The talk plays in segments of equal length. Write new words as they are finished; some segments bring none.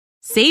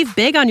Save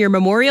big on your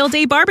Memorial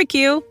Day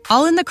barbecue,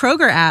 all in the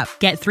Kroger app.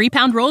 Get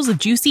 3-pound rolls of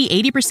juicy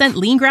 80%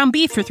 lean ground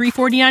beef for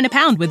 $3.49 a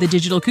pound with a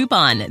digital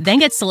coupon. Then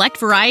get select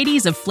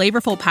varieties of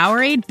flavorful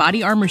Powerade,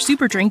 Body Armor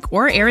Super Drink,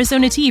 or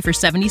Arizona tea for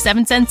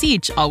 77 cents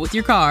each, all with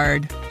your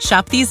card.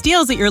 Shop these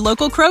deals at your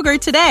local Kroger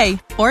today,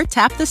 or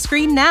tap the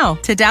screen now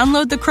to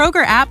download the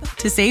Kroger app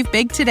to save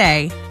big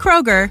today.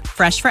 Kroger,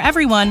 fresh for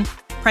everyone.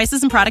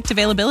 Prices and product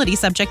availability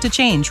subject to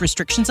change.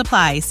 Restrictions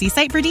apply. See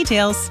site for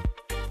details.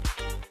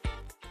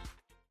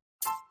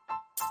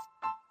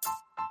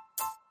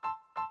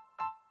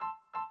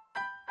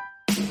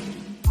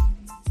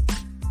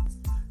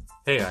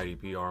 Hey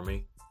IDP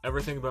Army,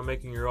 ever think about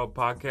making your own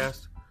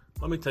podcast?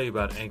 Let me tell you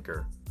about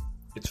Anchor.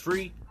 It's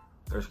free.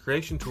 There's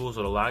creation tools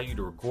that allow you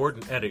to record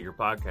and edit your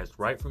podcast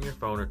right from your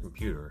phone or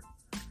computer.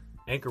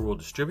 Anchor will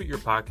distribute your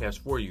podcast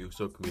for you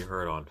so it can be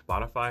heard on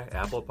Spotify,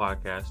 Apple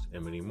Podcasts,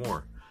 and many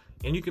more.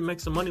 And you can make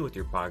some money with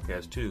your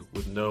podcast too,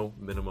 with no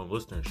minimum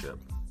listenership.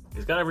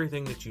 It's got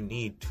everything that you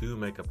need to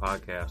make a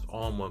podcast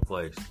all in one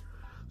place.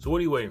 So what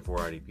are you waiting for,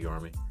 IDP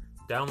Army?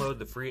 Download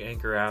the free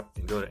Anchor app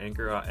and go to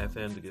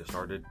anchor.fm to get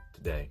started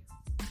today.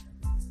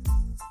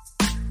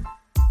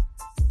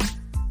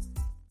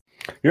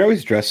 You're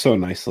always dressed so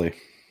nicely.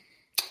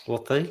 Well,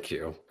 thank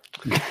you.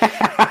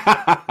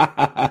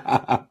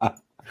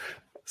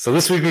 So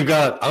this week we've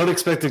got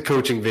unexpected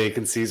coaching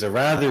vacancies, a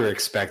rather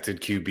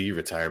expected QB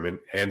retirement,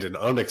 and an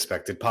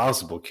unexpected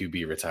possible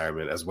QB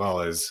retirement, as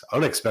well as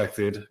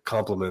unexpected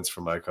compliments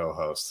from my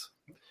co-host.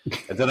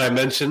 And then I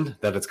mentioned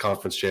that it's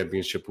conference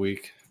championship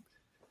week.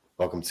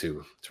 Welcome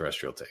to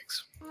Terrestrial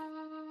Takes.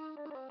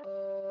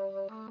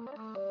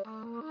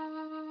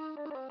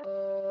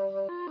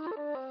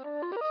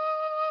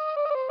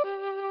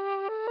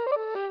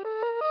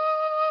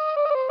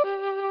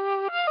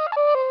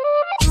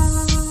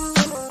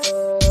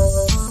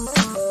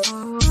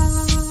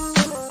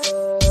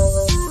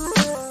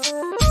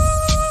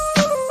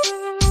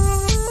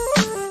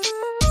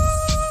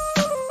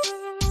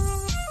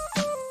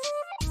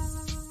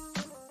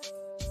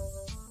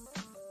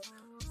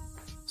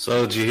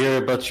 So did you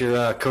hear about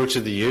your coach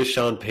of the year,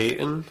 Sean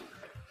Payton?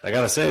 I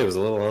got to say, it was a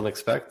little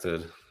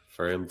unexpected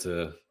for him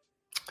to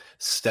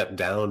step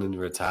down and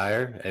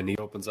retire. And he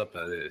opens up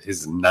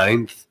his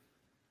ninth,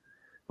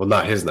 well,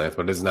 not his ninth,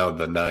 but it's now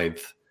the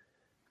ninth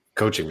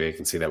coaching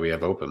vacancy that we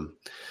have open.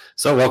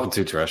 So welcome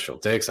to Terrestrial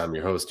Takes. I'm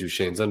your host,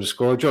 Duchesne's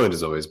 _, joined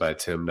as always by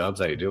Tim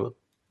Nubbs. How you doing?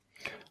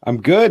 I'm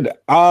good.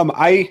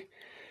 I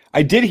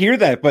did hear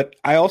that, but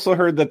I also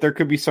heard that there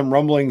could be some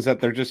rumblings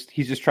that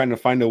he's just trying to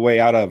find a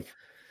way out of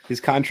his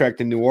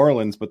contract in New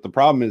Orleans, but the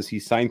problem is he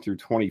signed through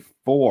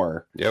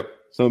 24. Yep.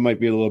 So it might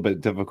be a little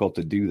bit difficult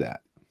to do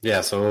that.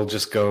 Yeah, so we'll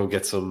just go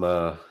get some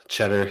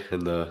cheddar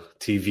in the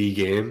TV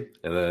game,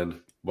 and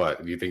then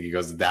what? Do you think he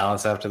goes to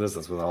Dallas after this?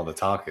 That's what all the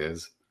talk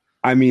is.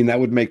 I mean, that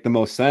would make the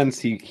most sense.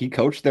 He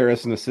coached there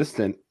as an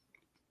assistant.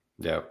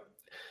 Yeah.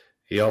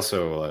 He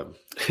also,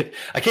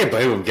 I can't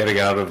blame him getting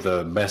out of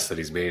the mess that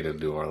he's made in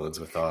New Orleans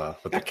with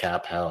the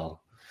cap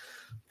hell.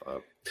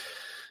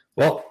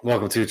 Well,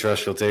 welcome to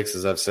Terrestrial Takes,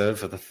 as I've said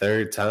for the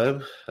third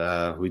time.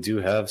 We do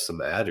have some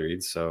ad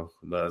reads, so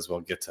we might as well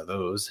get to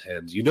those.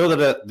 And you know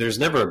that there's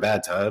never a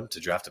bad time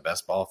to draft a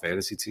best ball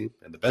fantasy team,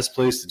 and the best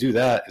place to do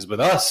that is with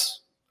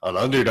us on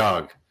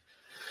Underdog.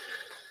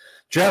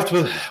 Draft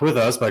with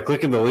us by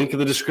clicking the link in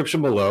the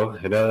description below,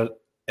 and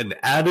an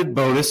added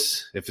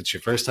bonus, if it's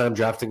your first time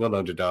drafting on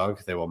Underdog,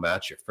 they will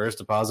match your first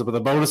deposit with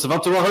a bonus of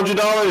up to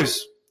 $100.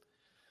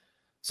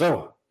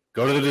 So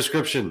go to the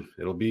description.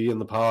 It'll be in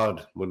the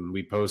pod when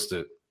we post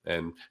it.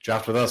 And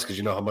draft with us because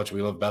you know how much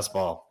we love best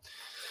ball.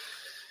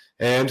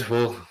 And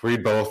we'll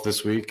read both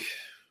this week.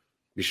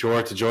 Be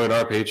sure to join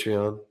our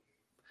Patreon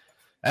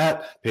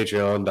at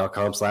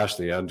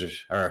patreon.com/the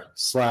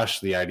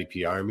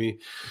IDP Army.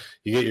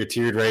 You get your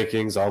tiered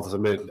rankings,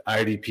 ultimate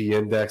IDP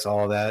index,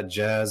 all that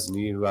jazz. And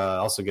you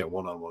also get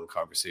one-on-one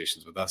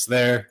conversations with us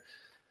there.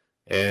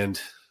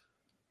 And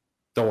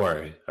don't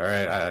worry, all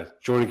right?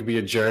 Jordan could be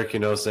a jerk,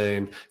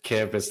 saying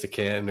campus to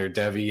Canton or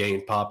Devi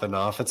ain't popping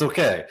off. It's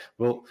okay.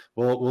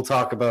 We'll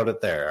talk about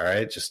it there, all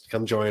right? Just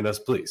come join us,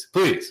 please.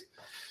 Please.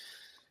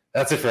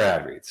 That's it for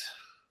ad reads.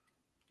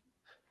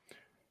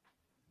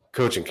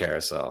 Coaching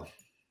carousel.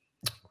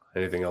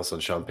 Anything else on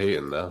Sean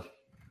Payton, though?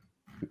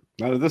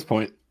 Not at this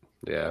point.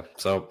 Yeah,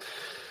 so,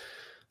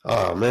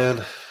 oh,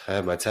 man, I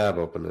have my tab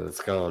open and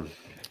it's gone.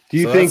 Do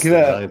you think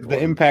the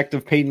impact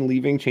of Payton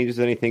leaving changes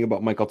anything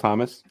about Michael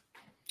Thomas?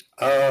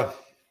 I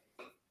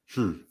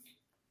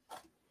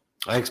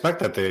expect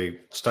that they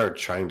start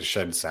trying to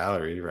shed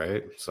salary,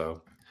 right?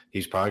 So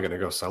he's probably going to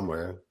go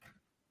somewhere.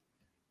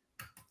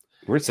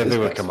 Same thing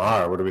with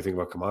Kamara. What do we think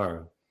about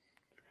Kamara?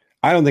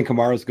 I don't think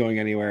Kamara's going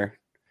anywhere.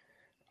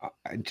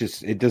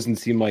 It doesn't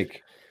seem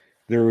like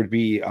there would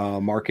be a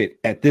market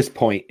at this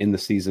point in the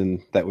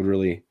season that would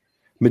really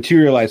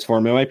materialize for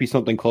him. It might be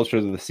something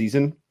closer to the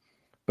season,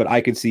 but I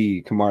could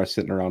see Kamara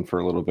sitting around for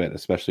a little bit,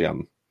 especially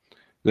on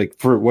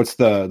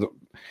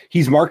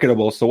he's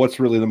marketable. So what's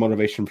really the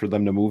motivation for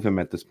them to move him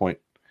at this point?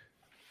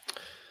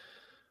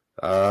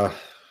 I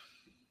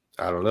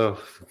I don't know.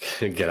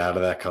 Get out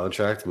of that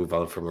contract, move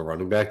on from a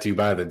running back. Do you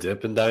buy the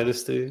dip in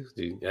Dynasty?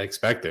 I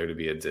expect there to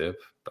be a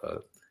dip,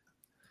 but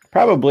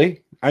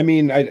Probably. I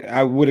mean,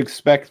 I would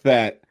expect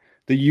that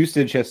the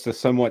usage has to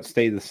somewhat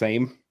stay the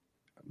same.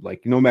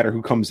 Like no matter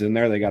who comes in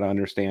there, they got to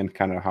understand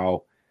kind of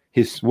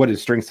what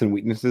his strengths and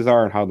weaknesses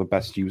are and how to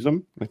best use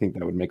them. I think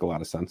that would make a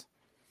lot of sense.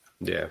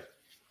 yeah.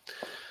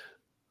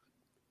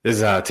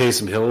 Is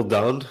Taysom Hill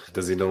done?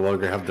 Does he no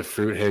longer have the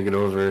fruit hanging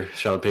over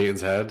Sean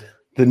Payton's head?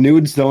 The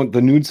nudes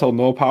hold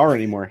no power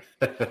anymore.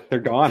 They're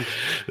gone.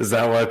 Is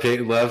that why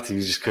Payton left? He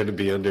just couldn't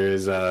be under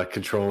his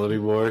control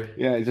anymore?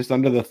 Yeah, just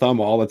under the thumb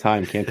all the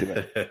time. Can't do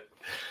it.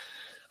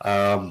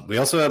 We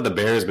also had the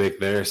Bears make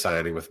their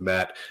signing with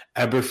Matt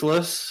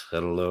Eberflus. I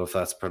don't know if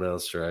that's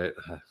pronounced right.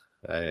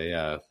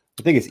 I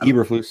think it's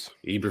Eberflus.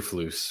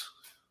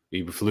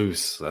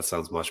 Eberflus. That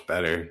sounds much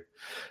better.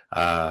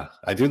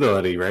 I do know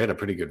that he ran a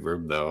pretty good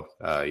room, though.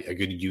 A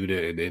good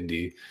unit in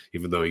Indy,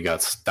 even though he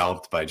got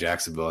stomped by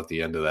Jacksonville at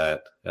the end of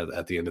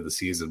at the end of the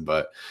season.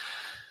 But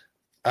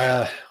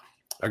our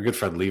good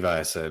friend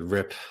Levi said,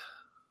 "Rip,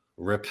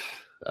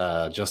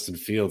 Justin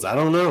Fields." I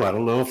don't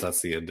know if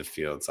that's the end of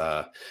Fields.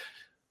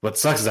 What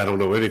sucks is I don't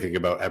know anything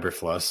about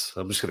Eberflus.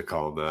 I'm just gonna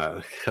call him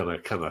that.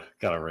 Kind of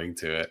got a ring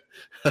to it.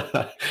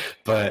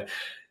 But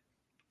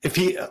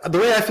the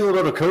way I feel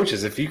about a coach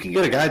is if you can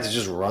get a guy to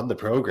just run the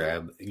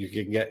program, you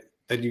get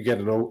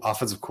an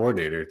offensive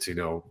coordinator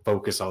to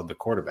focus on the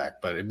quarterback.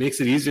 But it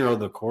makes it easier on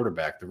the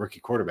rookie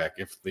quarterback,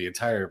 if the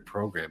entire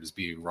program is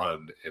being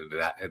run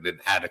in an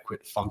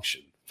adequate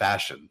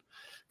fashion.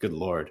 Good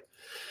Lord.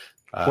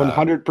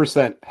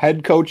 100%.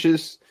 Head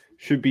coaches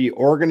should be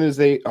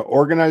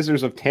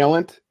organizers of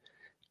talent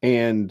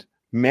and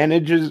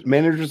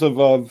managers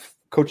of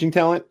coaching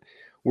talent,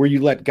 where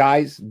you let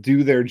guys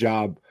do their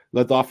job,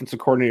 let the offensive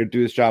coordinator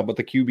do his job, let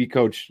the QB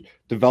coach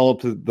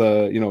develop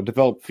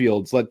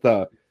Fields,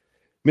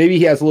 maybe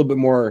he has a little bit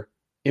more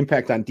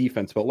impact on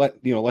defense, but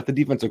let the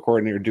defensive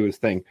coordinator do his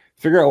thing.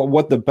 Figure out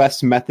what the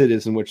best method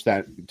is in which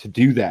to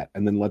do that,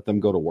 and then let them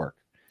go to work.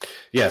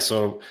 Yeah,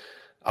 so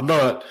I'm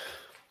not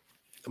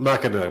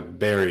going to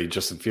bury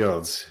Justin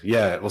Fields.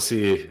 Yeah, we'll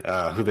see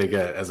who they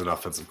get as an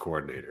offensive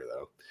coordinator,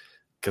 though,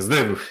 because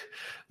then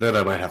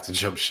I might have to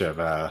jump ship.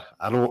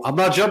 I'm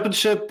not jumping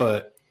ship,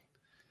 but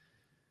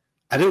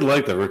I didn't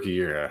like the rookie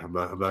year. I'm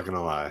not going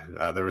to lie.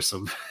 There were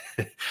some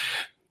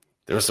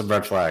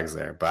red flags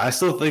there, but I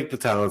still think the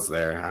talent's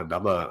there, and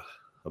I'm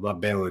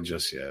not bailing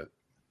just yet.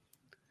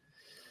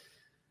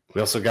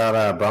 We also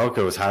got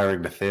Broncos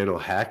hiring Nathaniel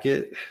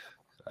Hackett.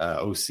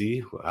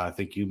 OC. I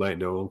think you might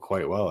know him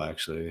quite well,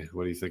 actually.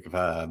 What do you think of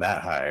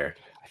that hire?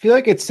 I feel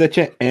like it's such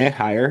an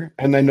hire,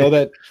 and I know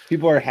that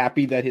people are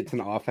happy that it's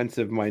an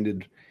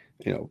offensive-minded,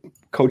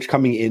 coach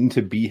coming in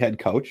to be head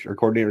coach or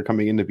coordinator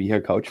coming in to be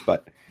head coach.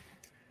 But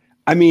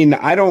I mean,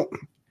 I don't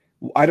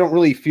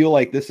really feel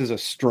like this is a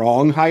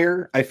strong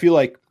hire. I feel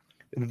like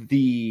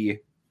the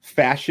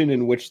fashion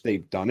in which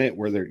they've done it,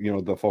 where they're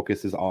the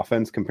focus is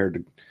offense compared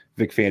to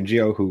Vic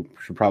Fangio, who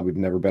should probably have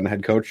never been a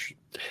head coach,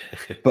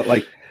 but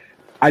like.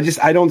 I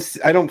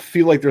don't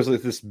feel like there's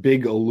like this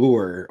big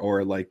allure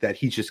or like that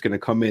he's just going to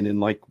come in and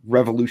like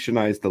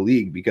revolutionize the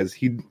league, because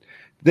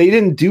they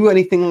didn't do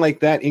anything like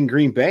that in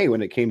Green Bay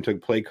when it came to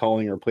play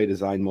calling or play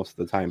design most of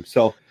the time.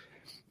 So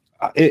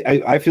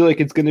I feel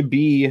like it's going to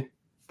be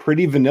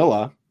pretty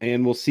vanilla,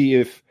 and we'll see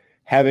if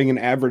having an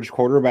average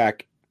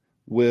quarterback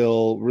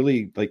will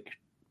really like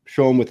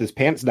show him with his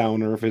pants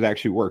down, or if it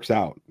actually works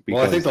out.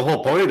 Well, I think the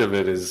whole point of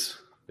it is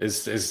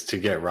to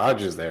get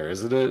Rodgers there,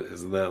 isn't it?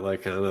 Isn't that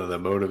like kind of the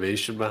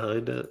motivation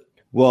behind it?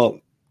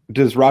 Well,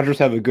 does Rodgers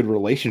have a good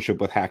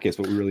relationship with Hackett? Is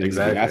what we really need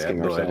to be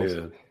asking ourselves.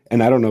 Idea.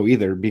 And I don't know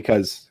either,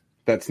 because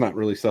that's not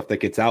really stuff that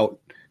gets out.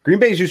 Green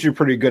Bay is usually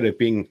pretty good at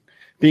being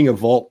a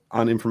vault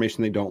on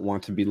information they don't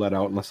want to be let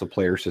out, unless the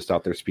player's just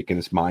out there speaking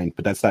his mind.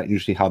 But that's not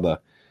usually how the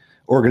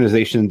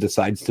organization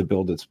decides to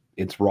build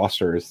its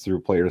roster, is through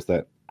players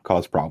that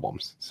cause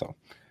problems. So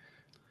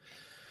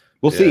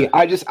we'll see.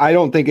 I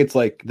don't think it's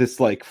like this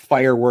like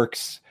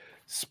fireworks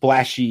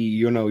splashy,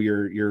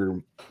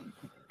 you're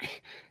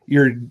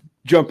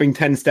jumping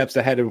 10 steps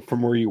ahead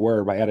from where you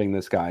were by adding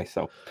this guy.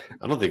 So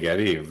I don't think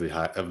any of the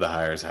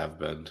hires have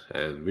been.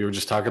 And we were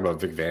just talking about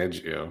Vic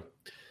Fangio.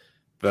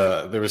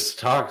 There was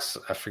talks,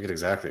 I forget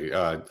exactly.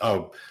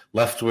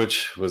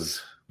 Leftwich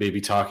was maybe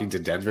talking to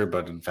Denver,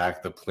 but in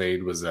fact the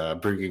plane was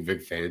bringing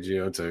Vic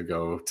Fangio to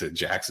go to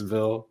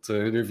Jacksonville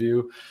to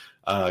interview.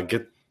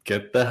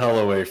 Get the hell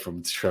away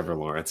from Trevor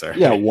Lawrence. Right?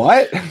 Yeah,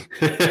 what?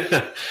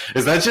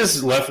 Is that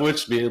just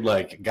Leftwich being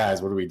like,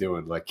 guys, what are we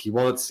doing? Like he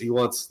wants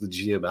the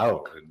GM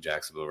out in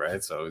Jacksonville,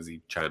 right? So is he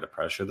trying to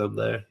pressure them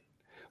there?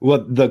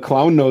 Well, the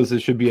clown knows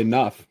it should be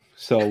enough.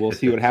 So we'll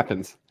see what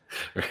happens.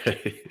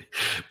 Right.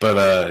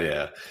 But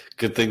yeah,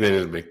 good thing they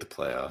didn't make the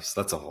playoffs.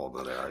 That's a whole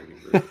nother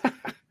argument.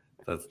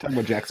 That's talking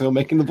about Jacksonville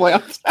making the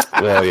playoffs.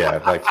 Well, yeah,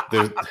 like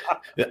I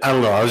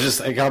don't know.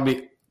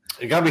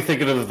 It got me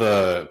thinking of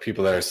the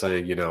people that are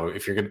saying,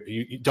 if you're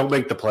you don't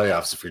make the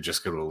playoffs if you're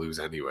just going to lose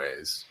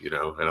anyways, And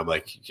I'm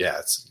like, yeah,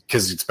 it's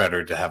because it's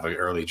better to have an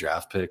early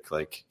draft pick.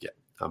 Like, yeah,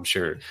 I'm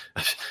sure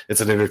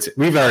it's an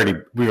we've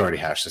already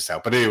hashed this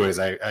out. But anyways,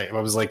 I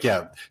was like,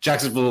 yeah,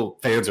 Jacksonville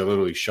fans are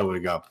literally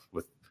showing up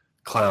with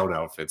clown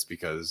outfits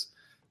because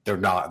they're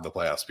not in the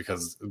playoffs.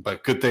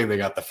 But good thing they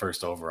got the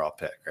first overall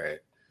pick, right?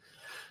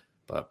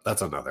 But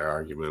that's another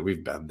argument.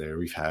 We've been there.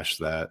 We've hashed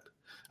that.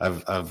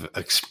 I've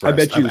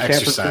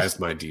exercised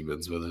my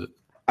demons with it.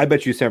 I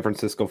bet you San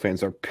Francisco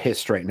fans are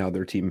pissed right now.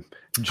 Their team.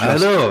 I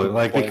know.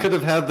 Like they could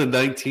have had the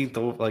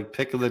 19th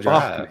pick of the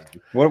draft.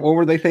 What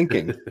were they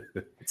thinking?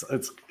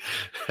 it's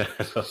I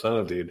don't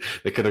know, dude.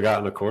 They could have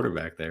gotten a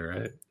quarterback there,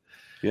 right?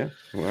 Yeah.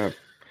 Wow.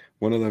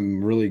 One of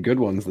them really good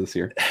ones this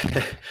year.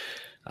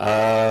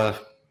 Not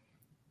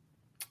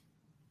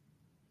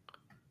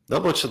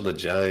much on the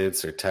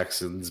Giants or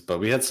Texans, but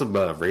we had some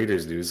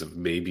Raiders news of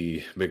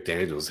maybe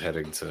McDaniels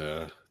heading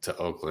to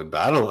Oakland,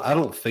 but I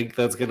don't think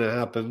that's gonna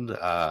happen.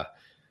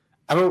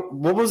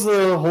 What was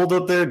the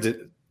holdup there?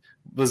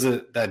 Was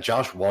it that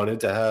Josh wanted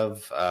to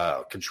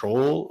have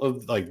control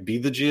of be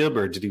the GM,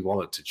 or did he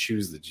want to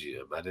choose the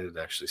GM? I didn't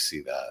actually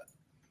see that.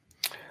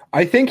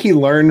 I think he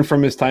learned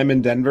from his time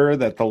in Denver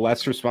that the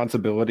less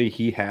responsibility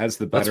he has,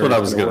 the better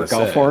it's going to work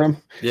out for him.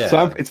 Yeah.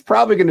 So it's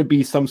probably going to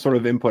be some sort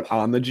of input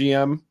on the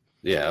GM.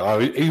 Yeah,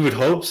 well, you would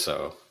hope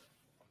so.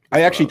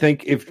 I actually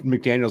think if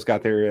McDaniels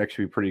got there, it'd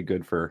actually be pretty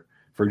good for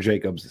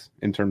Jacobs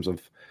in terms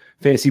of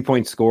fantasy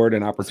points scored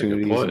and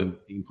opportunities and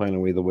game plan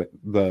away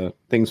the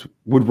things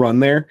would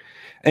run there.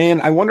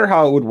 And I wonder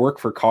how it would work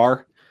for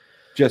Carr,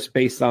 just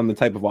based on the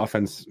type of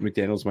offense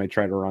McDaniels might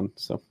try to run.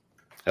 So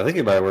I think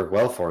it might work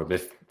well for him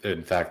if,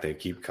 in fact, they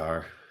keep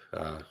Carr.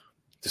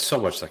 There's so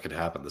much that can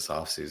happen this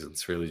offseason.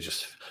 It's really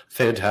just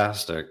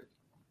fantastic.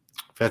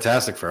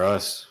 Fantastic for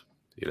us.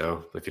 You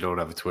know, if you don't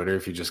have a Twitter,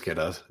 if you just get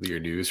your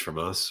news from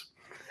us.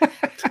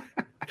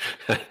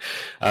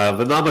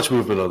 But not much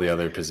movement on the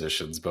other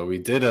positions. But we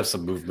did have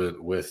some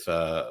movement with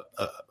a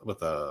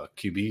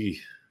QB.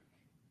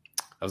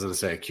 I was going to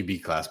say a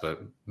QB class,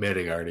 but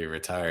Manning already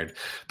retired.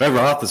 Ben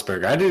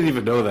Roethlisberger, I didn't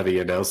even know that he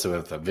announced it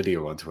with a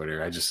video on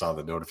Twitter. I just saw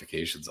the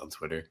notifications on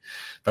Twitter.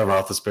 Ben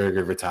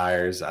Roethlisberger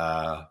retires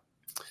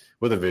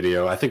with a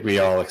video. I think we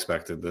all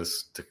expected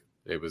this.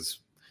 It was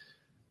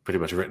pretty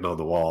much written on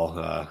the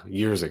wall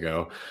years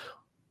ago.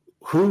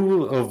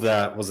 Who of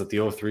that, was it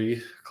the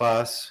 03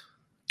 class?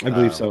 I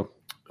believe so.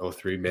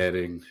 03,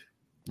 Manning,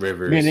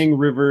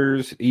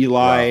 Rivers,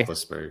 Eli.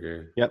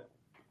 Roethlisberger. Yep.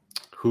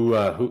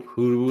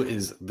 Who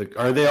is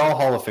are they all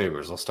Hall of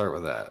Famers? I'll start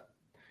with that.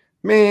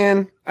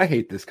 Man, I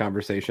hate this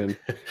conversation.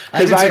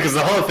 Because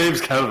the Hall of Fame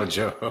is kind of a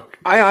joke.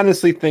 I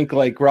honestly think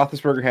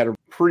Roethlisberger had a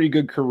pretty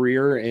good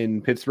career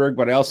in Pittsburgh,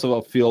 but I also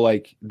feel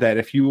like that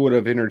if you would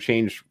have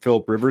interchanged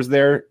Phillip Rivers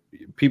there,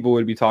 people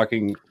would be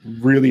talking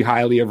really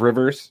highly of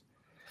Rivers.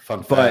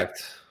 Fun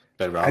fact,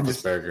 Ben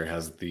Roethlisberger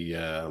has the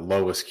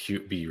lowest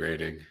QB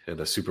rating in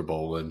a Super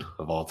Bowl win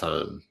of all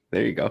time.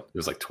 There you go. It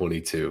was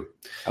 22.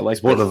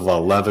 He's one of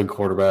 11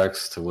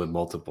 quarterbacks to win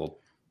multiple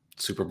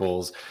Super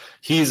Bowls.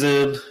 He's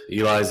in,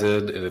 Eli's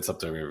in, and it's up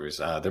to Rivers.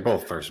 They're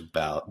both first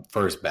ballot.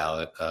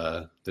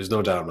 There's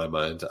no doubt in my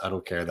mind. I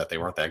don't care that they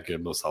weren't that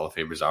good. Most Hall of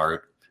Famers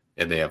aren't,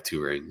 and they have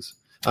 2 rings.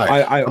 All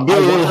right. I'm being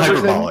a little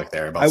hyperbolic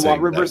there. About I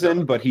want Rivers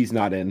in, but he's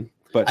not in.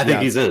 But I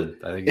think he's in.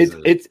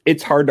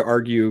 It's hard to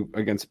argue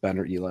against Ben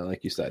or Eli,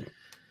 like you said.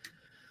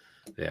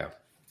 Yeah.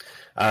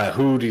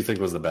 Who do you think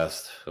was the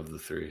best of the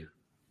 3?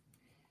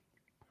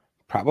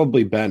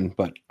 Probably Ben,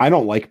 but I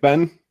don't like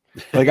Ben.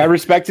 I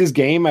respect his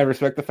game. I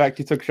respect the fact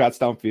he took shots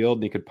downfield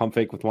and he could pump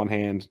fake with one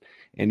hand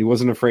and he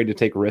wasn't afraid to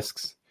take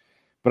risks.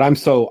 But I'm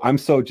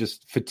so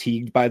just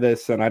fatigued by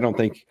this, and I don't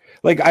think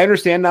I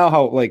understand now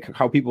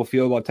how people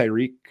feel about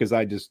Tyreek, because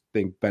I just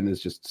think Ben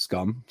is just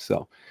scum.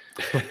 So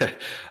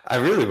I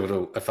really would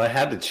have, if I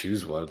had to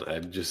choose one,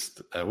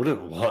 I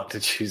wouldn't want to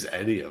choose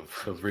any of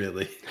them,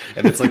 really.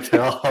 And it's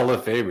they're all Hall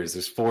of Famers.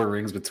 There's 4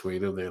 rings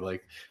between them. They're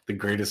the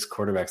greatest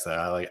quarterbacks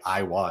that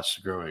I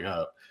watched growing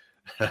up.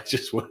 I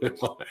just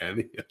wouldn't want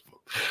any of them.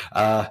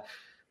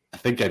 I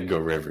think I'd go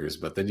Rivers,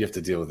 but then you have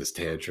to deal with his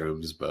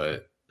tantrums.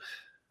 But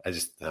I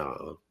don't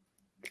know.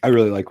 I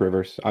really like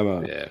Rivers.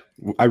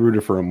 I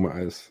rooted for him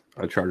as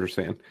a Chargers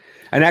fan,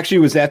 and actually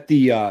was at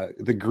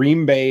the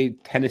Green Bay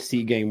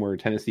Tennessee game where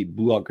Tennessee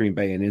blew out Green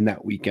Bay, and in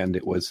that weekend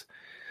it was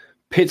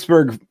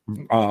Pittsburgh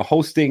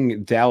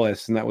hosting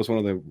Dallas, and that was one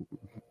of the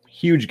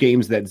huge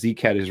games that Zeke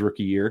had his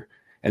rookie year,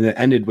 and it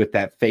ended with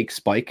that fake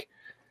spike.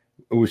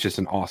 It was just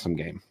an awesome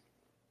game.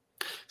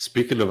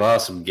 Speaking of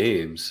awesome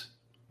games,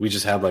 we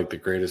just had the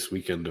greatest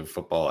weekend of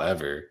football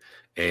ever,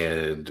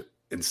 and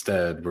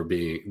instead we're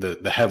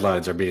the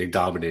headlines are being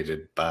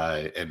dominated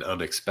by an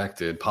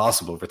unexpected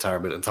possible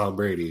retirement of Tom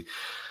Brady.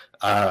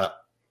 I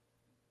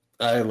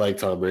like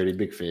Tom Brady,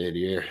 big fan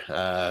here.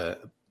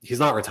 He's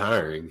not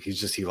retiring.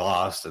 He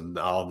lost, and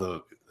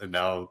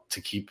now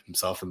to keep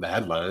himself in the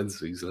headlines,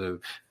 he's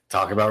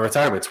talking about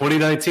retirement.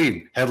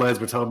 2019 headlines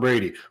with Tom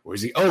Brady.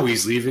 Where's he? Oh,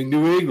 he's leaving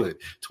New England.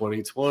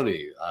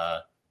 2020.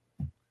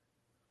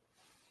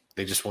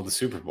 they just won the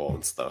Super Bowl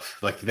and stuff.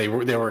 Like they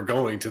were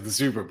going to the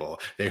Super Bowl.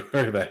 They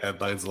were the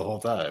headlines the whole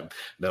time.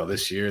 No,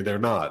 this year they're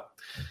not.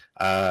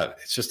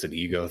 It's just an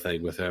ego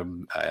thing with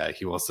him.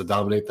 He wants to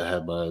dominate the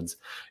headlines,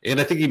 and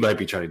I think he might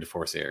be trying to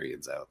force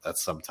Arians out.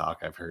 That's some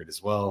talk I've heard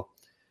as well.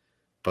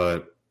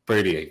 But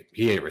Brady,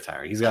 he ain't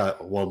retiring. He's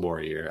got one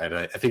more year, and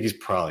I think he's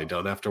probably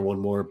done after one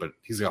more. But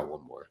he's got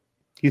one more.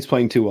 He's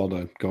playing too well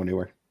to go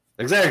anywhere.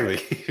 Exactly.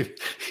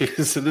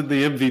 He's in the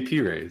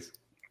MVP race.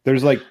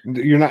 There's like,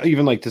 you're not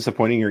even like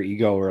disappointing your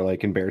ego or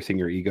like embarrassing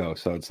your ego.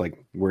 So it's like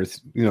worth,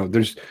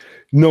 there's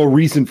no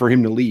reason for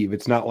him to leave.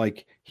 It's not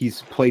like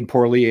he's played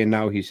poorly and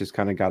now he's just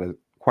kind of got to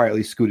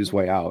quietly scoot his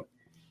way out.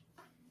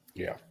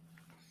 Yeah.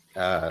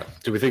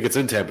 Do we think it's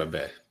in Tampa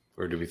Bay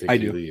or do we think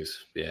he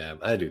leaves? Yeah,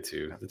 I do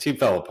too. The team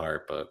fell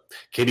apart, but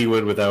can he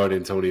win without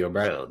Antonio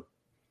Brown?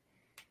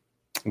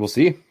 We'll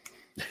see.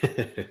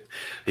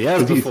 He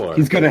has before.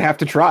 He's going to have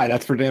to try.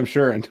 That's for damn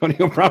sure.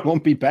 Antonio Brown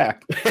won't be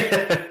back.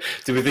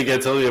 Do we think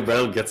Antonio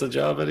Brown gets a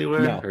job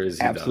anywhere? No, or is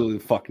he absolutely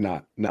done? Fuck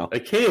not. No.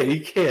 He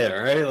can't,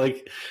 right?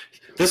 Like,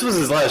 this was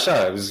his last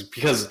shot. It was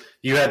because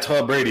you had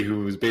Tom Brady,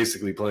 who was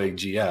basically playing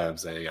GM,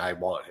 saying, I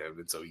want him.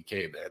 And so he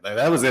came there. Like,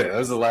 that was it. That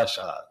was the last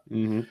shot.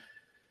 Mm-hmm.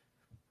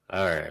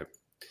 All right.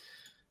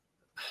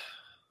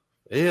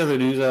 Any other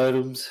news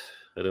items?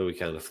 I know we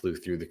kind of flew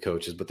through the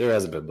coaches, but there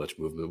hasn't been much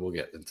movement. We'll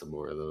get into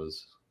more of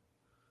those.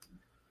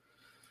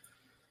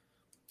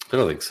 I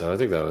don't think so. I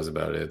think that was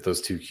about it.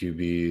 Those two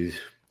QBs.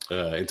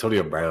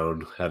 Antonio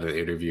Brown had an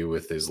interview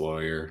with his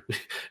lawyer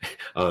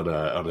on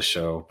a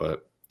show,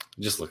 but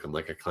just looking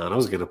like a clown. I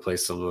was going to play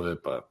some of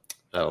it, but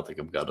I don't think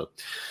I'm going to.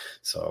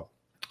 So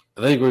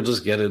I think we'll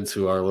just get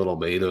into our little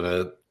main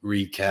event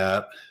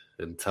recap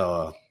and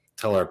tell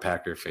our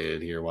Packer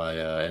fan here why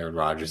Aaron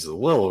Rodgers is a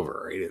little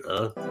overrated,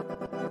 huh?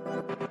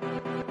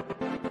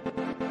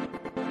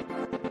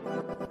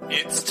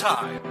 It's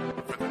time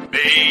for the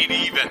main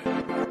event.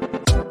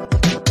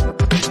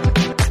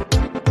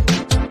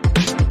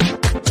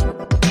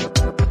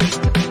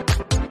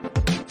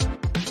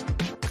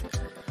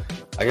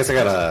 I guess I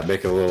gotta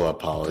make a little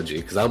apology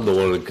because I'm the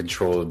one in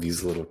control of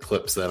these little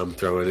clips that I'm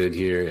throwing in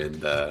here.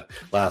 And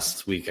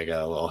last week I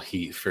got a little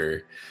heat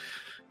for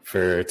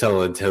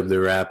telling Tim to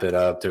wrap it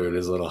up during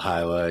his little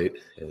highlight,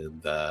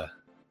 and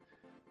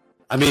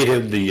I made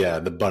him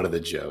the butt of the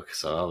joke.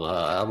 So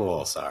I'm a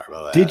little sorry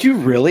about that. Did you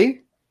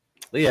really?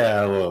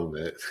 Yeah, a little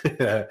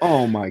bit.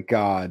 Oh my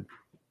God.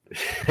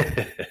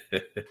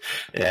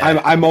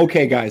 Yeah. I'm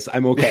okay, guys.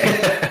 I'm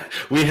okay.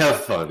 We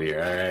have fun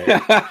here, all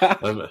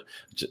right.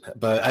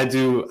 But I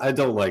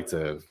don't like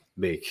to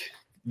make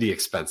the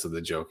expense of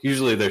the joke.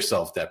 Usually they're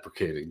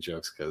self-deprecating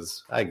jokes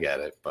because I get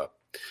it. But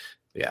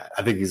yeah,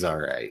 I think he's all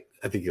right.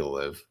 I think he'll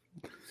live.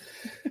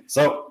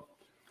 So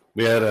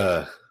we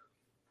had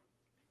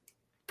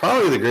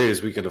probably the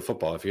greatest weekend of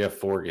football. If you have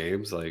 4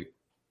 games, like,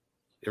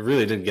 it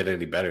really didn't get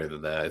any better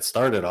than that. It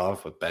started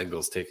off with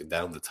Bengals taking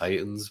down the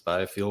Titans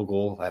by a field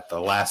goal at the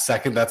last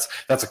second. That's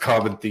a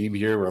common theme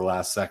here, where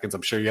last seconds.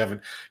 I'm sure you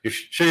haven't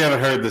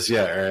heard this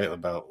yet, right?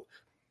 About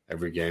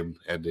every game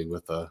ending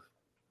with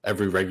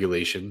every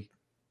regulation.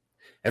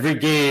 Every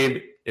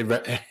game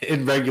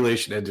in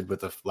regulation ended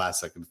with a last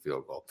second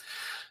field goal.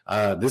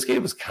 This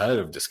game was kind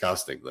of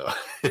disgusting, though.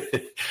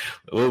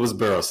 What was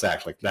Burrow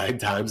sacked like 9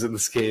 times in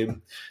this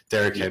game?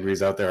 Derrick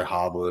Henry's out there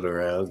hobbling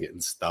around, getting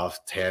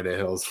stuffed.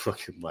 Tannehill's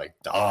looking like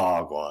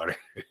dog water.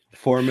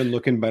 Foreman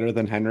looking better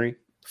than Henry.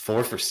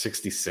 4 for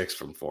 66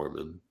 from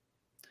Foreman.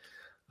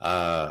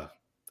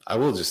 I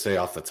will just say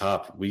off the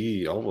top,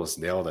 we almost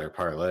nailed our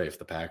parlay if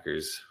the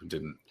Packers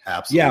didn't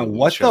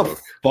absolutely choke.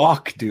 The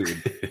fuck,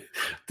 dude?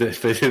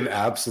 If they didn't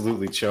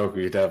absolutely choke,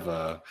 we'd have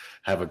a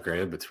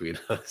grand between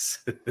us.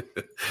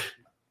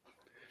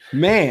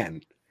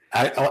 Man,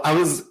 I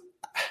was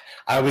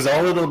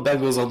all in on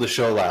Bengals on the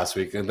show last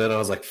week, and then I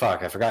was like,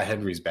 fuck, I forgot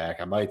Henry's back.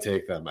 I might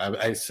take them.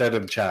 I said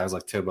in chat, I was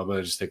like, Tim, I'm going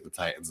to just take the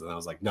Titans. And I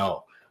was like,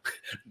 no,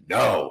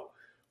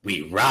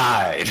 we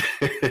ride.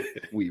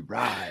 We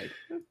ride.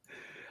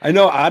 I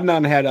know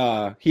Adnan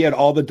had he had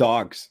all the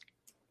dogs,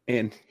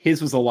 and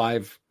his was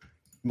alive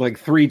like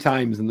 3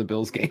 times in the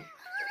Bills game.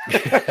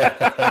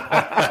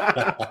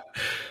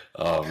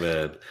 Oh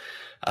man,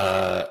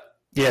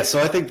 yeah. So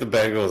I think the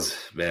Bengals,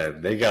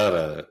 man, they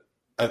got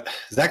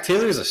Zach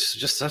Taylor's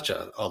just such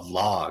a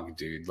log,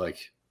 dude. Like,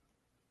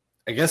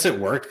 I guess it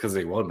worked because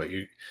they won, but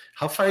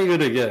how far are you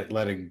gonna get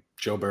letting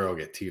Joe Burrow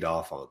get teed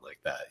off on like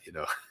that?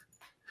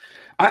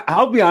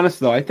 I'll be honest,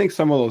 though. I think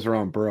some of those are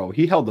on Burrow.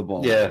 He held the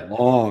ball a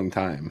long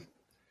time.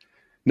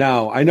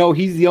 Now, I know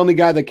he's the only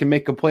guy that can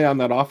make a play on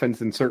that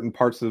offense in certain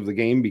parts of the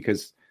game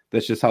because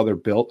that's just how they're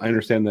built. I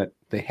understand that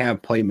they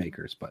have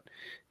playmakers, but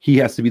he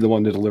has to be the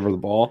one to deliver the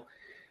ball.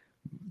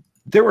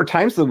 There were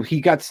times that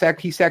he got sacked.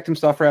 He sacked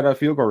himself right out of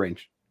field goal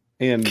range,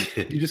 and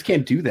you just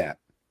can't do that.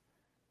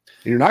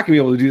 And you're not going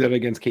to be able to do that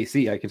against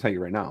KC, I can tell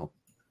you right now.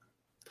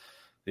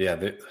 Yeah,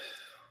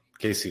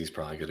 KC is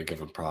probably going to give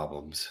him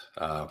problems.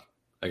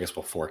 I guess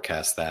we'll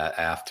forecast that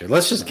after.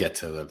 Let's just get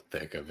to the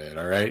thick of it,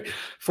 all right?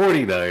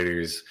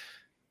 49ers,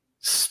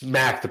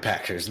 smack the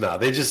Packers. No,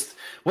 they just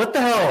what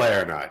the hell,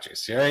 Aaron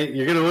Rodgers? Right?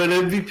 You're gonna win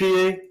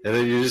MVP, and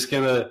then you're just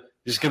gonna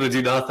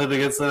do nothing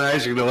against the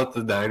Niners. You're gonna let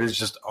the Niners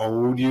just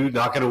own you.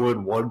 Not gonna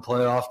win one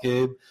playoff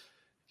game.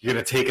 You're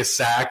gonna take a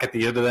sack at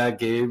the end of that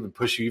game and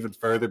push you even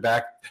further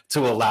back to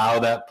allow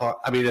that part.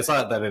 I mean, it's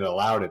not that it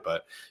allowed it,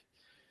 but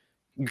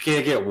you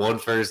can't get one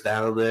first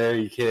down there.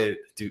 You can't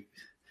do.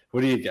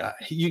 What do you got?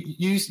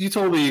 You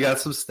told me you got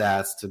some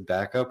stats to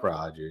back up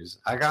Rodgers.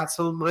 I got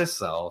some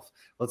myself.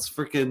 Let's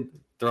freaking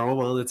throw them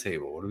on the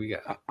table. What do we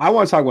got? I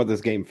want to talk about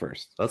this game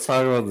first. Let's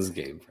talk about this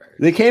game first.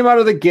 They came out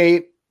of the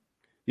gate,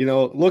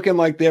 looking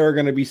like they were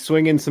going to be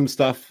swinging some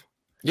stuff.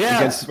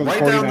 Yes, right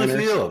down the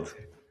field.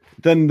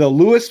 Then the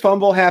Lewis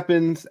fumble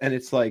happens, and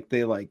it's like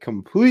they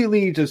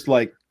completely just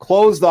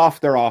closed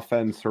off their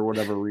offense for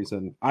whatever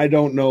reason. I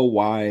don't know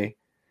why.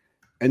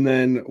 And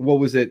then what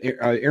was it?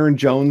 Aaron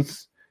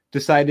Jones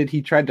decided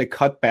he tried to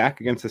cut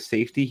back against a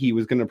safety. He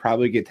was going to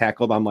probably get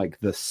tackled on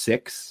the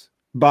 6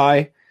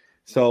 by.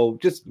 So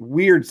just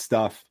weird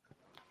stuff.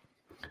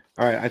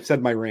 All right, I've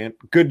said my rant.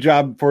 Good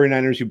job,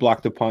 49ers. You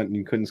blocked a punt and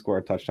you couldn't score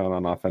a touchdown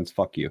on offense.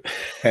 Fuck you.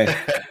 Okay.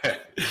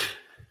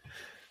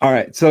 All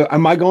right, so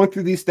am I going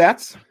through these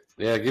stats?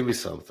 Yeah, give me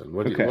something.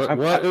 What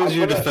was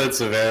your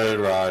defense of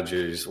Aaron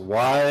Rodgers?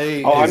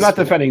 Why? Oh, I'm not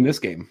defending this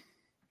game.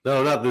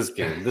 No, not this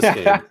game. This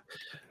game.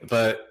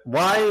 But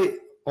why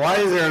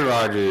is Aaron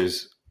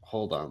Rodgers?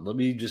 Hold on, let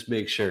me just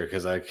make sure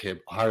because I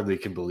hardly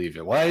can believe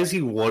it. Why is he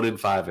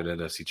 1-5 in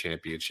NFC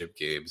Championship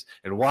games,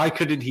 and why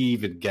couldn't he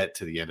even get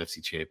to the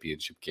NFC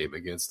Championship game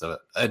against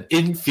an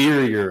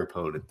inferior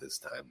opponent this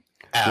time?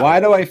 Why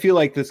do I feel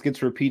like this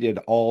gets repeated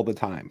all the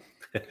time?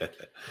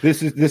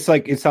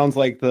 It sounds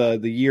like the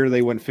year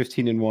they went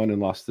 15-1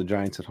 and lost the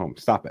Giants at home.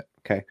 Stop it,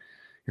 okay?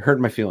 You're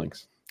hurting my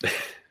feelings.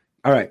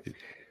 All right,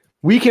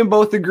 we can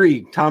both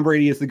agree Tom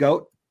Brady is the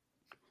GOAT,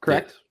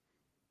 correct? Yes.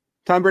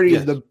 Tom Brady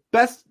is the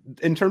best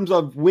in terms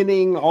of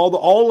winning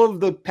all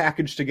of the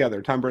package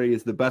together. Tom Brady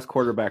is the best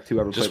quarterback to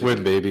ever play. Just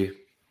win, baby.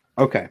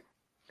 Okay.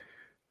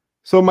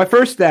 So my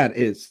first stat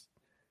is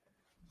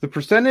the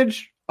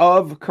percentage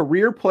of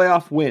career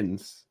playoff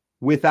wins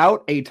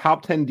without a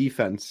top 10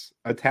 defense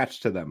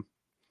attached to them.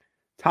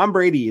 Tom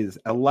Brady is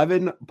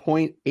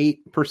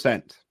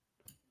 11.8%.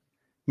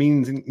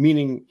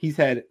 Meaning he's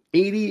had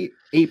 88%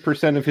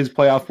 of his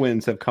playoff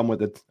wins have come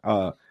with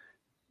a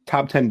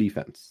top 10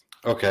 defense.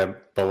 Okay,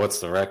 but what's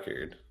the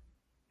record?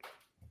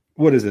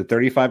 What is it,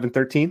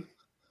 35-13?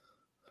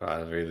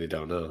 I really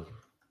don't know.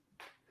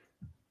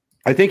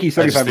 I think he's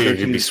 35-13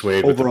 you'd be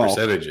swayed overall. With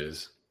the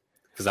percentages.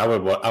 Because I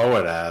would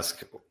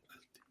ask.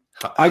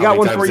 I got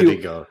one for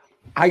you.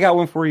 I got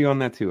one for you on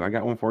that too. Here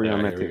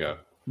we go.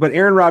 But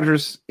Aaron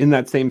Rodgers in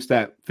that same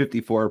stat,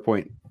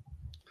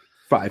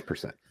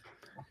 54.5%.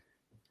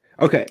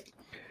 Okay,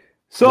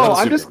 so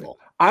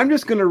I'm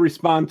just going to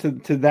respond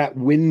to that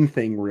win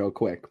thing real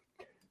quick.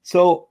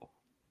 So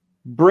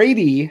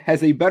Brady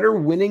has a better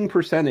winning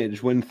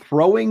percentage when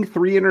throwing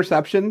 3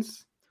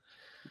 interceptions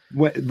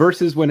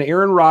versus when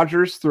Aaron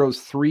Rodgers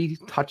throws 3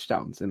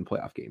 touchdowns in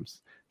playoff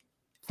games.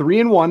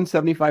 3-1,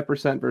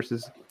 75%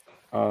 versus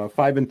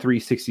 5-3,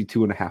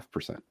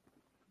 62.5%.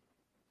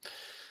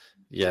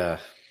 Yeah,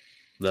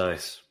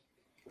 nice.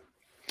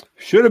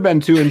 Should have been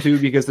 2-2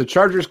 because the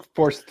Chargers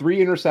forced 3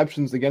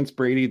 interceptions against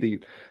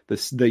Brady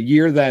the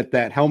year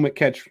that helmet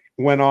catch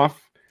went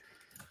off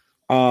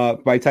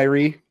by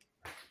Tyree.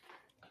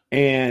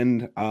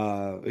 And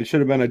it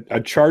should have been a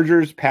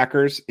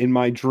Chargers-Packers in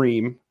my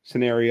dream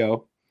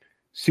scenario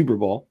Super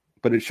Bowl,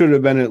 but it should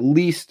have been at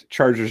least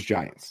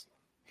Chargers-Giants.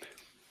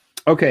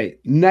 Okay,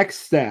 next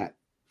stat.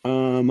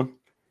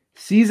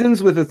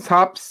 Seasons with a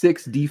top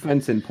 6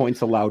 defense and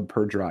points allowed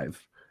per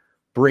drive.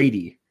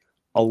 Brady,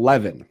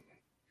 11.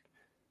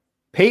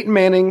 Peyton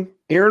Manning,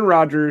 Aaron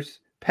Rodgers,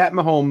 Pat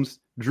Mahomes,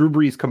 Drew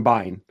Brees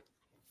combined,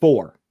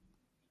 4.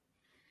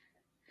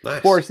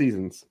 Nice. 4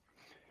 seasons.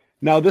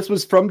 Now, this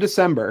was from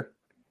December.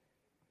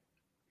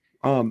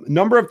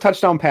 Number of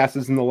touchdown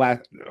passes in the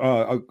last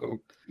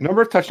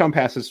number of touchdown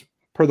passes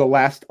per the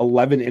last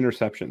 11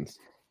 interceptions.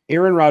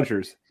 Aaron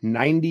Rodgers,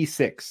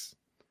 96.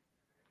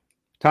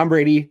 Tom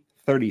Brady,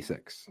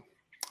 36.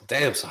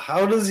 Damn, so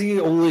how does he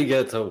only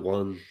get to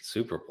 1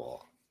 Super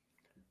Bowl?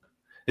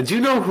 And do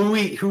you know who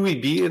he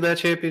beat in that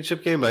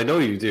championship game? I know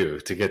you do,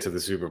 to get to the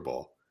Super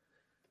Bowl.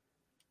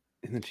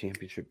 In the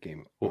championship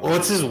game.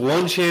 What's his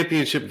 1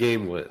 championship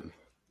game win?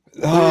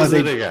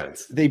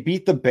 They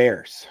beat the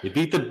Bears. They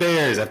beat the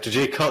Bears after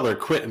Jay Cutler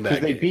quit in that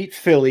game. They beat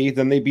Philly,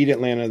 then they beat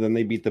Atlanta, then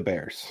they beat the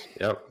Bears.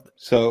 Yep.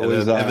 So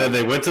and then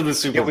they went to the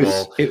Super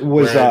Bowl. It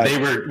was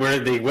where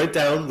they went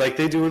down like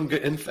they do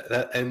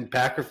in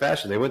Packer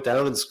fashion. They went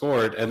down and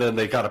scored, and then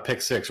they got a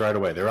pick 6 right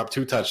away. They're up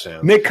 2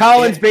 touchdowns. Nick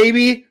Collins,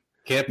 baby.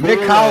 Can't put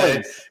Nick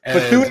Collins.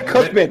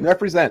 Bethune-Cookman,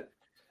 represent.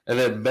 And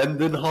then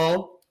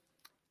Mendenhall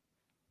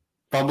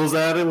fumbles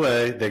out of the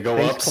way. They go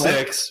up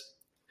 6.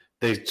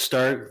 They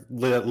start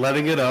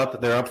letting it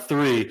up. They're up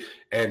 3.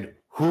 And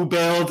who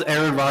bailed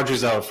Aaron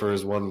Rodgers out for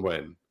his 1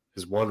 win?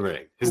 His one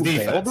ring. His Who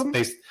bailed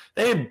defense.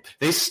 him?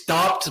 They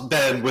stopped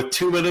Ben with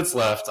 2 minutes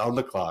left on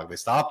the clock. They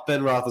stopped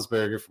Ben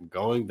Roethlisberger from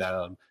going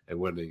down and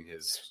winning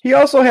his. He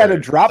also had a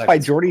drop by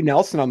second. Jordy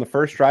Nelson on the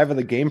first drive of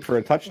the game for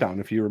a touchdown,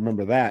 if you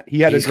remember that.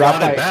 He had He's a drop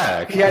got by it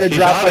back. He had a He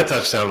drop got by a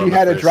touchdown. He on the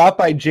had a first. drop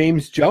by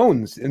James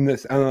Jones in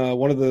this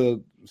one of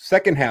the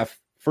second half,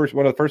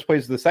 one of the first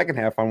plays of the second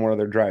half on one of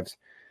their drives.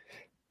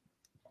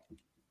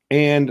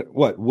 And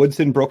what?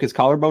 Woodson broke his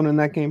collarbone in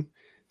that game?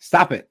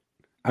 Stop it.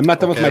 I'm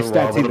not done with my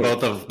stats What either.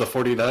 about the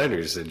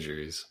 49ers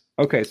injuries?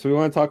 Okay, so we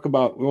want to talk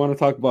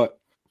about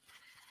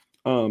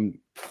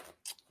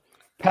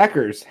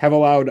Packers have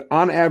allowed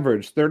on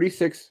average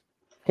 36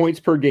 points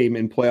per game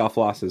in playoff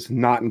losses,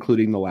 not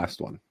including the last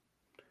one.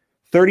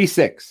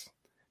 36.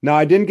 Now,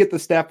 I didn't get the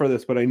stat for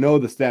this, but I know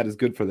the stat is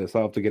good for this.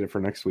 I'll have to get it for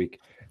next week.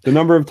 The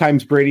number of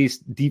times Brady's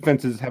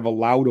defenses have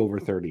allowed over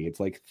 30. It's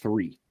like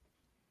 3.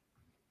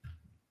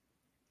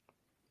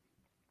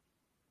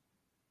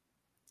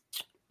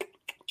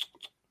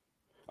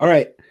 All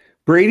right.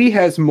 Brady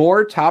has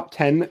more top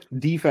 10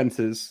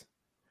 defenses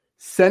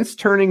since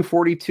turning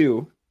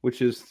 42,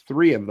 which is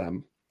 3 of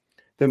them,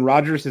 than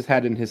Rodgers has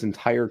had in his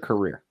entire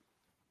career.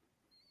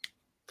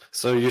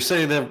 So you're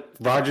saying that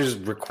Rodgers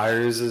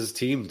requires his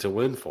team to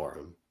win for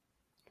him?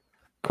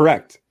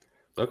 Correct.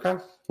 Okay.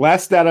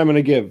 Last stat I'm going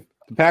to give.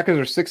 The Packers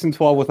are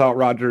 6-12 without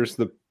Rodgers.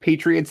 The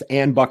Patriots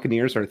and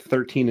Buccaneers are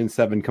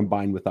 13-7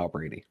 combined without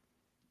Brady.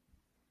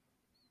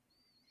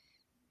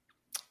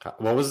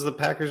 What was the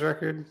Packers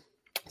record?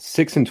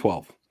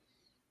 6-12.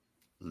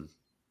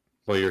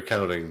 Well, you're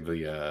counting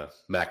the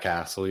Matt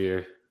Castle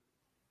year.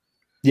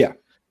 Yeah.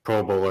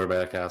 Pro Bowler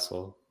Matt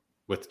Castle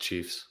with the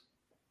Chiefs.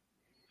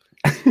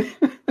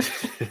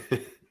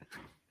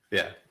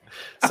 Yeah.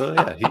 So,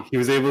 yeah, he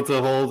was able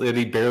to hold, and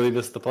he barely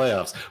missed the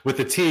playoffs with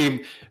a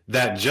team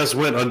that just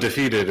went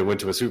undefeated and went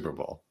to a Super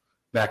Bowl.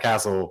 Matt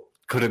Castle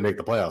couldn't make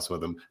the playoffs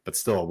with him, but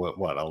still went,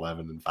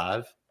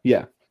 11-5?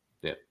 Yeah.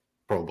 Yeah.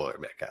 Pro Bowler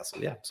Matt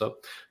Castle. Yeah. So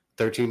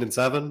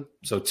 13-7.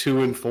 So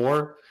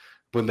 2-4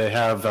 when they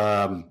have,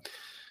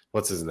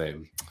 what's his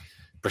name?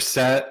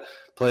 Brissett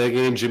play a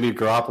game. Jimmy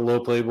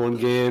Garoppolo played one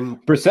game.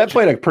 Brissett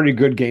played a pretty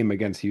good game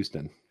against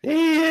Houston.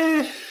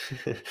 Yeah.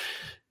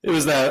 It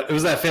was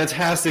that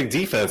fantastic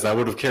defense that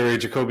would have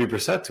carried Jacoby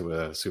Brissett to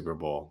a Super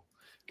Bowl.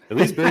 At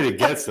least Brady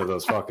gets to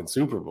those fucking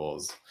Super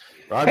Bowls.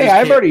 Hey,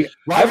 I've already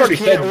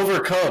said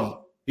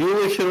overcome. You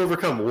only can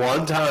overcome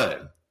one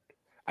time.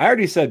 I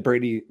already said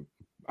Brady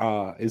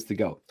is the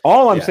GOAT.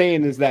 All I'm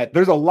saying is that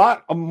there's a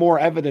lot more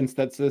evidence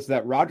that says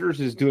that Rodgers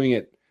is doing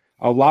it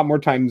a lot more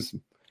times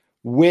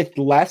with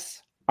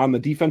less on the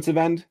defensive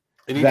end.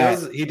 And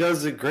he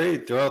does it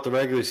great throughout the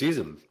regular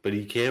season, but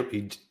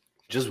he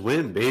just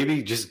win,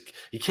 baby.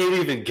 You can't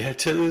even get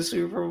to the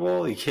Super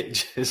Bowl. You can't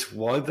just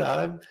one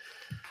time.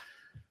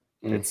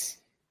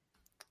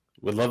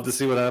 Would love to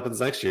see what happens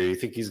next year. You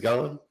think he's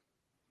gone?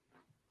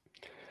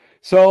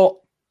 So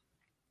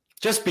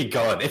just be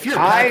gone. If you're a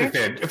Packer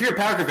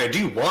fan, do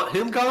you want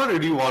him gone or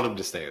do you want him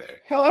to stay there?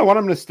 Hell, I want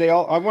him to stay.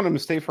 I want him to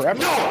stay forever.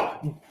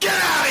 No, get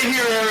out of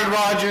here, Aaron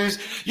Rodgers.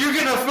 You're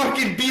gonna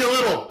fucking be a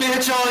little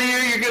bitch all year.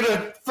 You're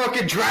gonna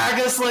fucking drag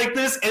us like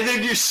this, and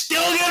then you're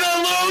still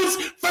gonna lose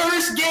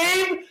first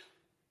game.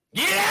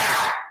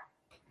 Yeah.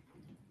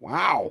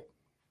 Wow.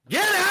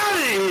 Get out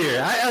of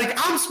here.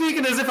 I'm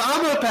speaking as if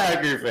I'm a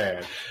Packer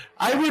fan.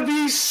 I would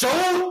be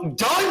so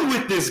done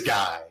with this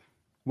guy.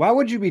 Why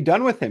would you be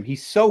done with him?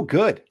 He's so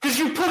good. Because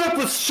you put up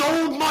with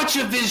so much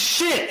of this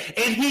shit,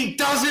 and he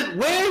doesn't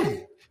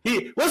win.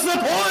 What's the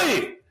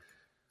point?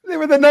 They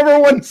were the number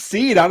 1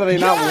 seed. How do they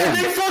not win?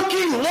 They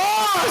fucking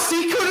lost.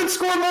 He couldn't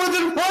score more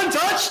than 1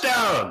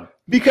 touchdown.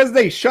 Because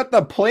they shut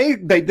the play.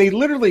 They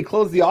literally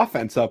closed the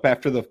offense up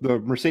after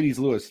the Mercedes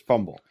Lewis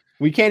fumble.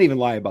 We can't even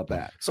lie about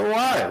that. So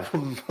why?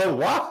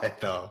 Why,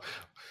 though?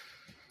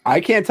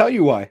 I can't tell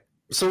you why.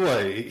 So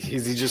what?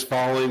 Is he just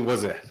following,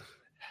 was it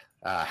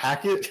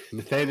Hackett?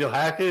 Nathaniel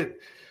Hackett?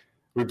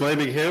 We're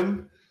blaming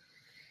him?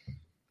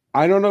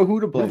 I don't know who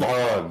to blame. Move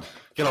on.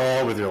 Get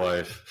on with your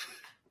life.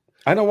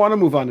 I don't want to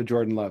move on to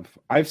Jordan Love.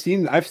 I've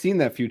seen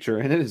that future,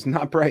 and it is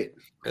not bright.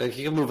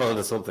 He can move on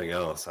to something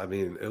else. I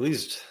mean, at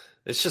least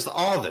it's just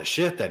all the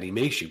shit that he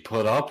makes you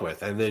put up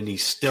with, and then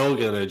he's still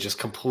gonna just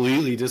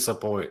completely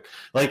disappoint.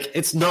 I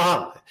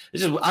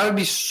would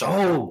be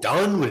so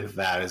done with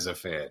that as a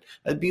fan.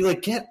 I'd be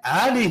like, get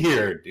out of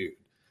here, dude.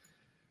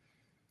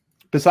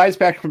 Besides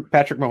Patrick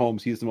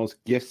Mahomes, he's the most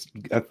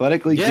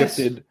athletically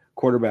gifted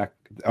quarterback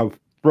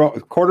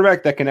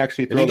that can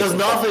actually throw. And he does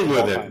nothing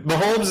with it.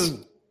 Mahomes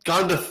has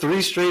gone to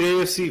 3 straight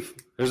AFC.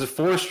 There's a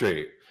 4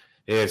 straight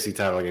AFC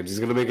title games. He's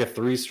going to make it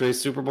 3 straight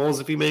Super Bowls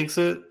if he makes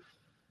it.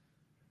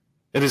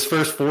 In his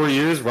first 4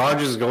 years,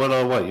 Rodgers is going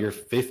on year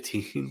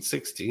 15,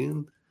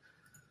 16?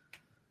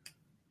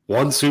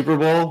 1 Super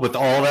Bowl with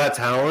all that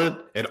talent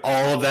and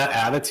all of that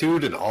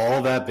attitude and all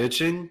of that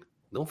bitching?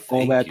 No,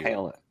 thank you.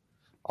 Talent.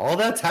 All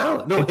that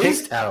talent. No,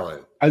 his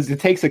talent. As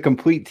it takes a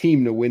complete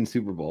team to win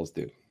Super Bowls,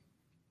 dude.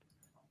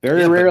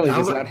 Very rarely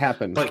does that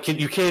happen. But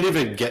you can't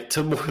even get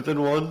to more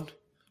than 1?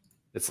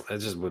 It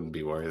just wouldn't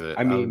be worth it.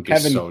 I mean,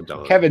 so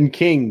Kevin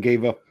King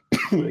gave up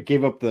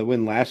the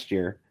win last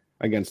year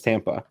against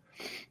Tampa.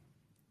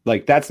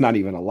 Like, that's not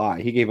even a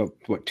lie. He gave up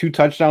 2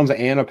 touchdowns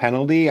and a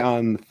penalty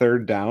on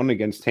 3rd down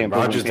against Tampa.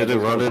 Rodgers didn't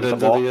run it into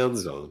the end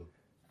zone.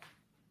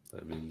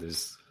 I mean,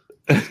 there's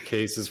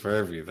cases for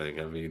everything.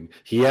 I mean,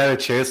 he had a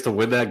chance to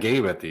win that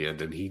game at the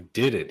end, and he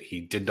didn't.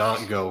 He did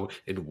not go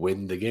and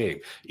win the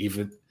game.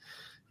 Even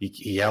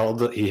he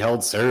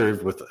held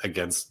serve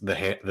against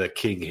the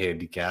King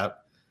handicap.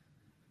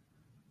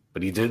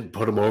 But he didn't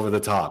put him over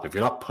the top. If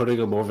you're not putting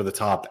him over the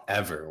top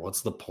ever,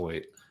 what's the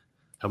point?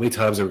 How many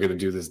times are we going to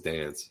do this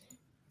dance?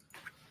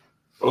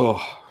 Oh,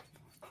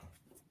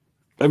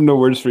 I have no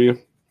words for you.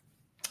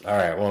 All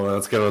right, well,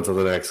 let's get on to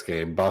the next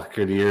game.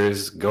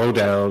 Buccaneers go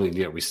down, and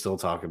yet we still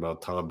talk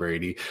about Tom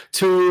Brady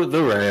to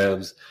the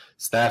Rams.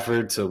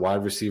 Stafford to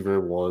wide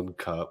receiver 1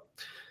 Cup.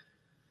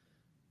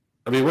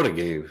 I mean, what a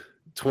game.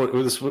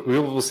 We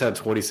almost had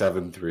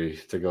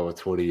 27-3 to go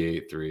with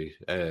 28-3.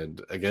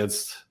 And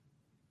against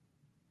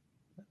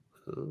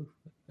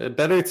a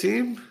better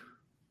team?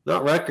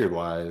 Not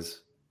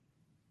record-wise.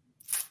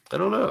 I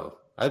don't know.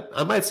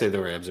 I might say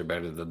the Rams are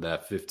better than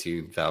that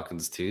 15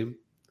 Falcons team.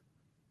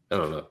 I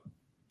don't know.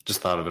 Just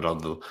thought of it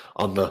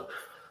on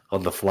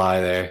the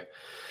fly there.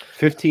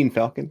 15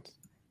 Falcons?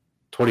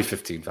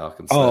 2015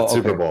 Falcons. Oh, okay.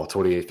 Super Bowl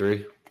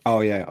 28-3. Oh,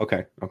 yeah.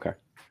 Okay.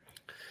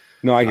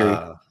 No, I hear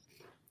you.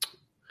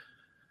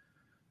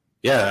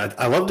 Yeah,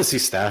 I love to see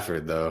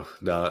Stafford, though.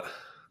 Not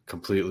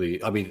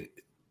completely. I mean,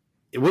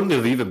 it wouldn't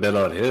have even been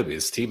on him.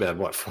 His team had,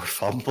 4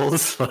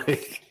 fumbles?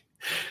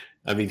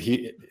 I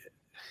mean,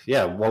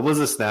 one was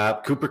a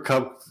snap. Cooper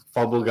Kupp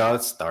fumble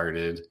got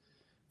started.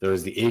 There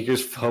was the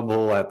Akers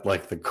fumble at,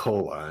 the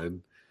goal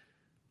line.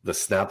 The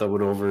snap that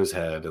went over his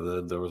head, and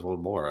then there was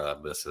one more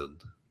I'm missing.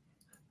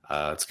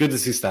 It's good to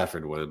see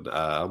Stafford win.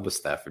 I'm a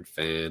Stafford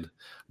fan.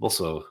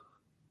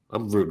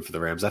 I'm rooting for the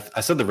Rams.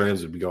 I said the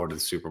Rams would be going to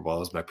the Super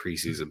Bowl as my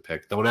preseason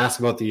pick. Don't ask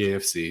about the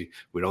AFC.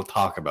 We don't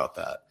talk about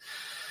that.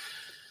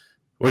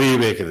 What do you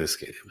make of this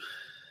game?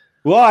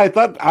 Well, I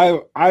thought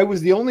I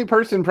was the only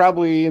person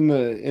probably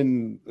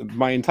in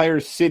my entire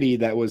city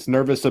that was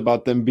nervous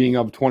about them being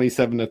up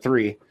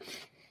 27-3.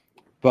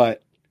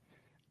 But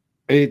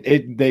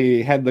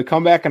they had the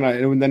comeback,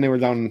 and then they were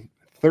down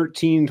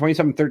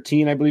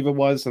 27-13, I believe it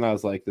was. And I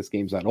was like, this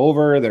game's not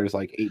over. There's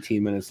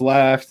 18 minutes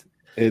left.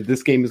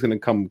 This game is going to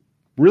come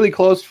really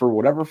close for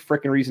whatever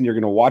freaking reason you're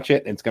going to watch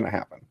it, and it's going to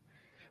happen.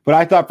 But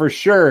I thought for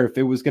sure if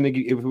it was going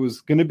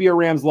to be a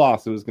Rams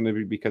loss, it was going to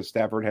be because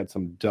Stafford had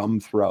some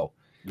dumb throw,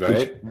 right?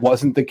 Which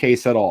wasn't the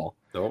case at all.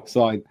 Nope.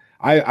 So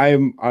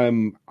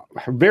I'm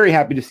very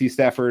happy to see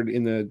Stafford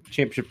in the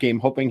championship game,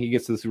 hoping he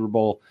gets to the Super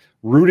Bowl,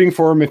 rooting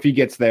for him if he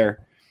gets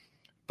there.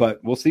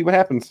 But we'll see what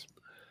happens.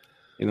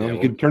 He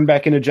could turn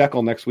back into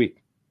Jekyll next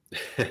week.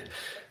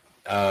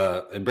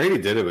 And Brady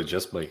did it with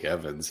just Mike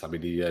Evans. I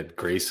mean, he had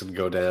Grayson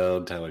go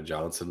down, Tyler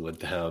Johnson went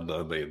down.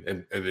 I mean,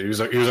 and he was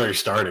already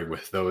starting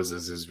with those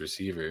as his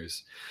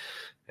receivers.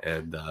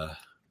 And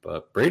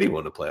but Brady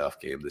won a playoff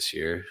game this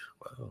year.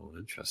 Wow,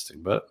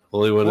 interesting. But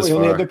only went as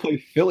far. He only had to play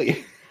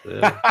Philly.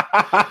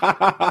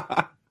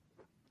 Yeah.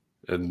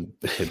 and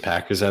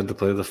Packers had to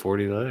play the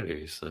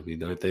 49ers. I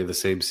mean, aren't they the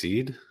same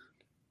seed?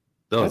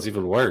 No, it's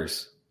even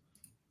worse.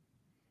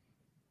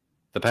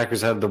 The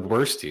Packers had the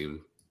worst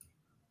team.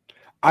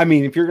 I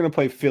mean, if you're going to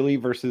play Philly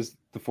versus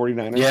the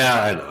 49ers.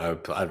 Yeah, I know.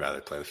 I'd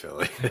rather play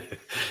Philly.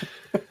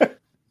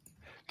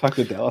 Talk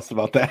to Dallas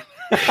about that.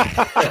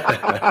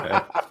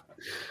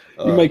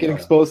 You might get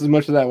exposed as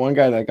much as that one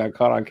guy that got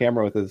caught on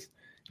camera with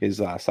his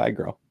side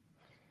girl.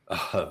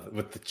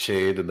 With the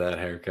chain and that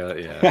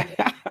haircut,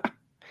 yeah.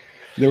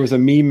 There was a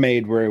meme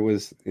made where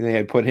they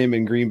had put him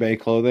in Green Bay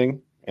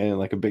clothing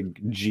and a big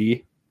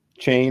G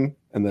chain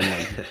and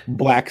then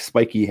black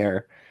spiky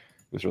hair.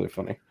 It was really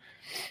funny.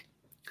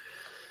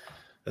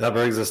 That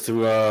brings us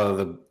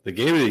to the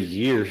game of the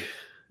year.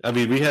 I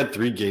mean, we had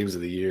 3 games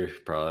of the year,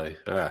 probably.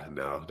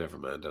 No, never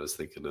mind. I was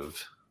thinking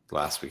of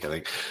last week, I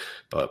think.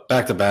 But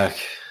back-to-back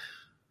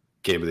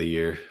game of the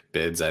year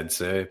bids, I'd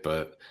say.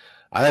 But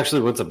I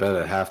actually went to bed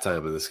at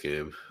halftime of this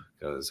game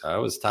because I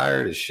was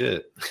tired as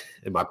shit.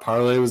 And my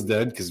parlay was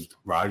dead because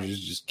Rodgers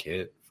just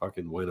can't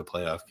fucking win a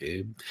playoff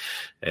game.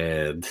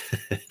 And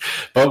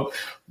but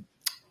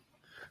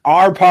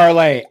our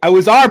parlay. It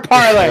was our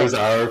parlay. It was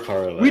our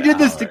parlay. We did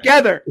this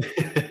together.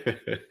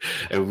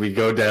 And we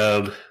go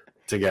down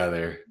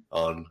together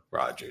on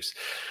Rodgers.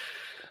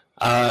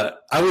 I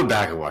went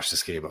back and watched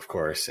this game, of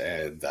course,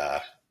 and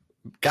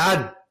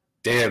God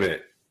damn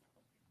it.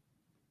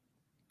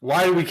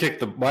 Why did we kick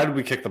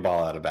the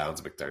ball out of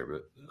bounds,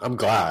 McDermott? I'm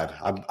glad.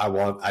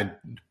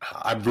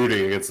 I'm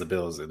rooting against the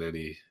Bills in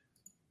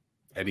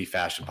any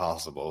fashion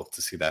possible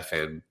to see that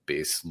fan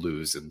base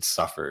lose and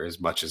suffer as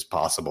much as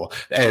possible.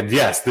 And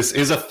yes, this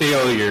is a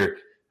failure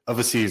of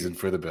a season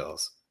for the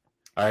Bills.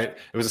 All right.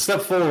 It was a step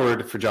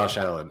forward for Josh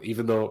Allen,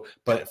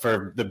 but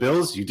for the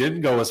Bills, you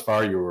didn't go as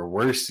far. You were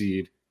worst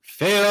seed.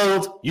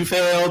 Failed. You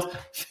failed.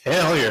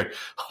 Failure.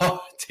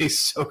 Oh, it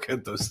tastes so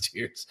good, those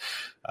tears.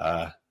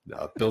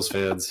 No, Bills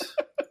fans,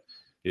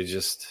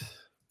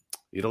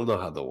 you don't know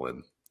how to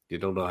win. You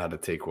don't know how to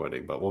take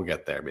winning, but we'll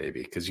get there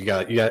maybe because you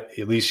got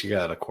at least you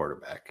got a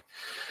quarterback.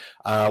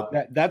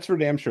 That's for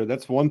damn sure.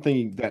 That's one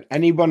thing that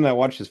anyone that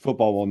watches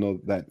football will know,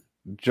 that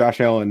Josh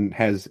Allen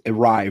has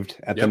arrived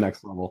at the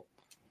next level.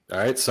 All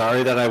right.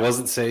 Sorry that I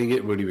wasn't saying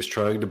it when he was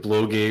trying to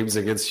blow games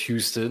against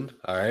Houston.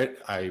 All right.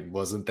 I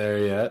wasn't there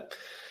yet.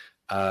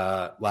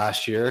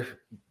 Last year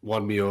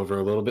won me over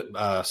a little bit.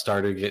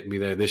 Started getting me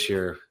there this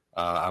year.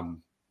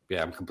 I'm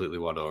completely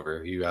won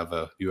over. You have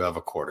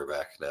a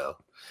quarterback now.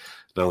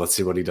 Now let's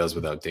see what he does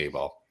without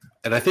Dayball.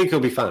 And I think he'll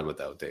be fine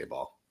without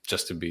Dayball,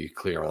 just to be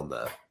clear on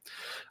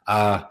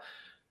that.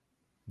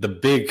 The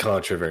big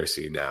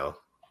controversy now,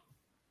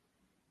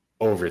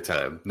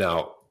 overtime.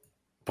 Now,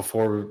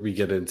 before we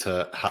get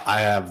into how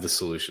I have the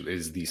solution,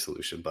 is the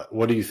solution, but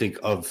what do you think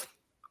of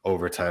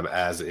overtime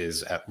as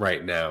is at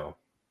right now?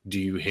 Do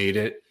you hate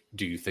it?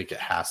 Do you think it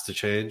has to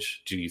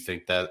change? Do you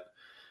think that,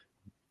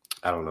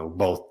 I don't know,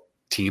 both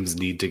teams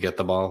need to get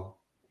the ball?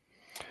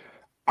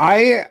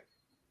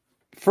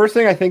 First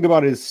thing I think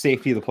about is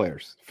safety of the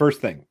players.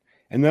 First thing.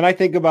 And then I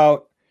think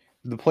about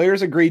the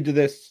players agreed to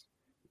this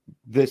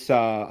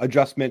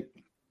adjustment.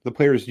 The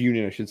players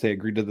union, I should say,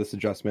 agreed to this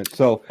adjustment.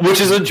 So,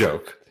 which is a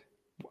joke.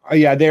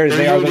 Yeah, their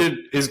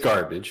union is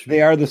garbage.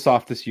 They are the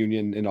softest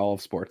union in all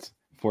of sports,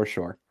 for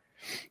sure.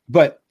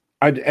 But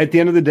at the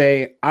end of the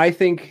day, I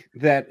think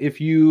that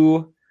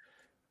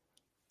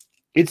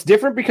it's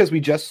different because we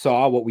just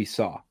saw what we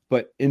saw.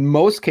 But in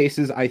most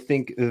cases, I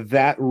think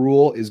that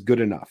rule is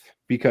good enough,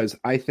 because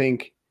I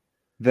think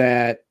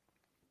that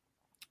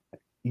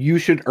you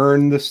should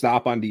earn the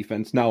stop on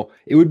defense. Now,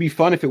 it would be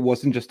fun if it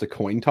wasn't just a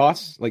coin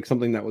toss, like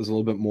something that was a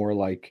little bit more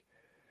like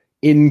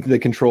in the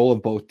control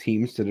of both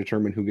teams to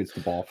determine who gets the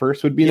ball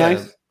first would be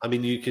nice. I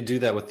mean, you could do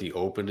that with the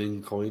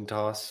opening coin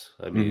toss.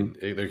 I mean,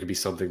 there could be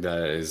something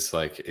that is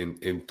like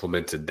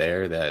implemented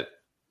there that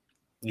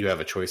you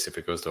have a choice if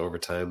it goes to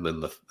overtime,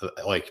 then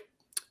like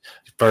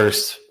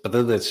first, but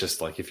then it's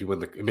just like if you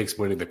win it makes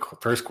winning the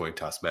first coin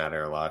toss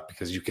matter a lot,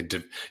 because you can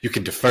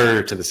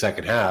defer to the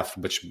second half,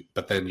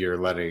 but then you're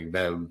letting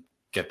them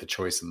get the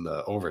choice in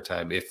the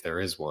overtime if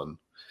there is one,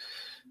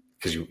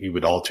 because you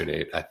would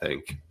alternate, I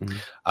think.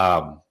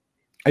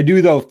 I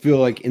do though feel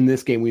like in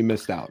this game we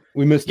missed out.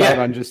 We missed out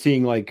on just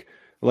seeing like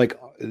a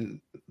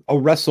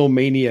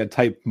WrestleMania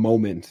type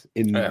moment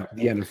in the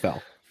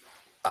NFL.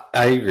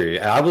 I agree.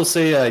 I will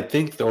say I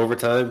think the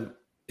overtime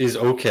is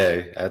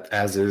okay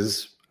as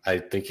is. I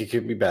think it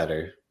could be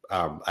better.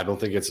 I don't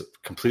think it's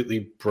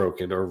completely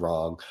broken or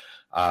wrong.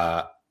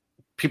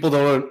 People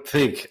don't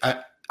think.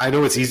 I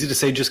know it's easy to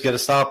say just get a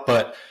stop,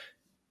 but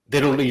they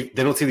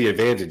don't see the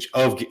advantage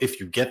of if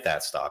you get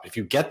that stop. If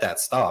you get that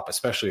stop,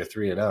 especially a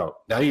 3-and-out,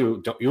 now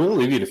you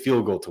only need a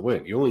field goal to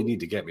win. You only need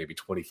to get maybe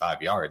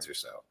 25 yards or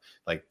so.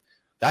 Like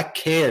that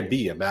can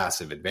be a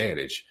massive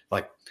advantage.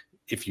 Like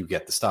if you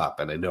get the stop,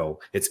 and I know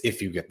it's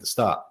if you get the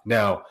stop.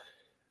 Now,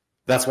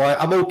 that's why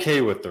I'm okay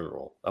with the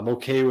rule. I'm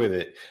okay with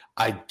it.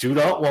 I do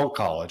not want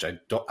college.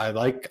 I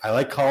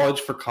like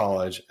college for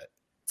college.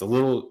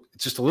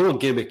 It's just a little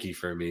gimmicky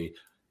for me.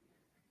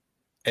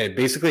 And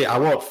basically, I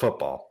want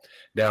football.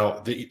 Now,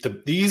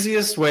 the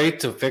easiest way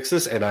to fix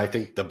this, and I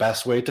think the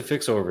best way to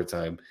fix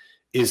overtime,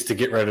 is to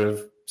get rid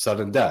of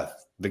sudden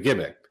death, the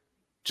gimmick.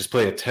 Just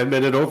play a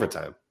 10-minute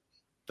overtime.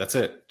 That's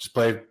it. Just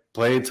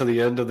play until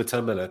the end of the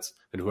 10 minutes,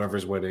 and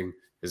whoever's winning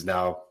is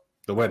now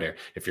the winner.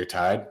 If you're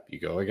tied, you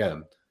go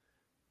again.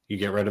 You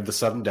get rid of the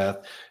sudden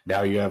death.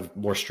 Now you have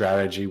more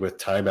strategy with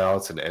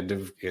timeouts and end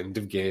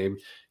of game.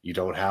 You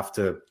don't have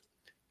to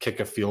kick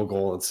a field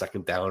goal on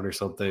second down or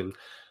something.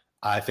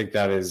 I think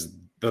that is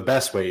the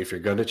best way. If you're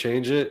going to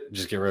change it,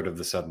 just get rid of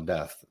the sudden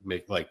death.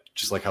 Make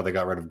just like how they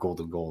got rid of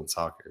golden goal in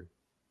soccer.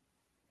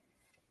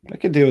 I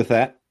could deal with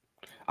that.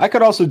 I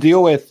could also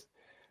deal with.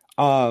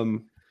 I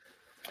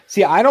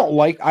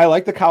like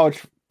the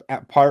college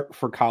part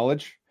for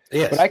college.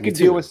 Yes, but I could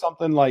deal with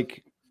something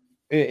like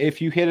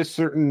if you hit a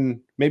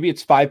certain, maybe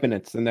it's 5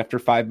 minutes, and after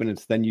 5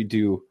 minutes, then you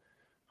do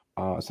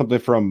something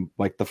from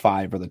like the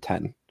 5 or the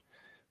 10.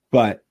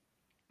 But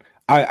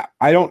I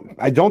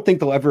don't think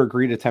they'll ever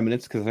agree to 10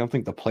 minutes, because I don't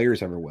think the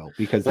players ever will,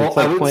 because it's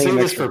like I would playing say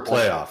this for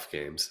playoff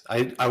games.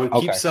 I would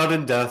keep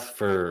sudden death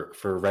for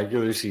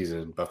regular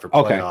season, but for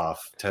playoff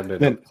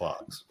 10-minute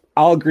clocks.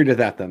 I'll agree to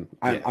that then.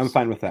 I'm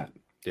fine with that.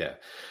 Yeah.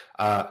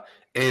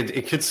 And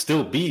it could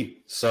still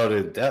be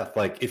sudden death.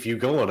 Like if you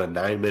go on a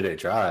 9-minute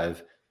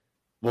drive,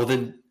 well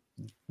then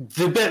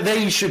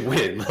you should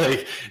win.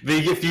 Like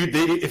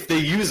if they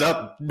use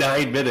up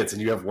 9 minutes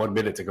and you have 1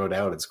 minute to go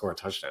down and score a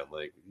touchdown,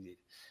 like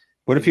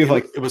what if you have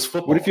it was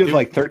football? What if you have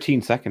like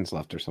 13 seconds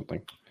left or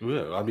something?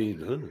 Yeah, I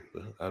mean,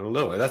 I don't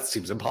know. That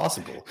seems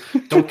impossible.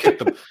 Don't kick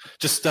the.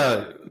 Just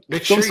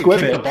make sure you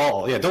kick the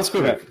ball. Yeah, don't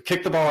squib it.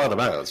 Kick the ball out of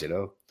bounds.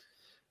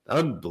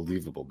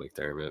 Unbelievable,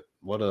 McDermott.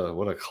 What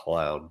a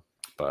clown.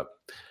 But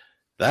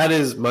that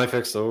is my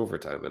fix to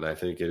overtime, and I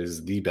think it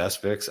is the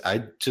best fix.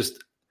 I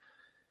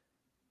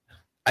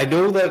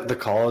know that the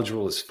college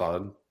rule is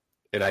fun,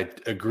 and I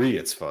agree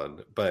it's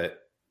fun, but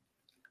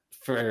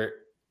for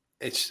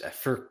it's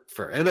for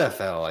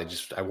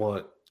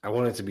NFL. I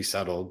want it to be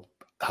settled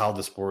how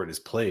the sport is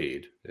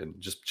played, and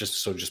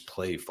just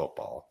play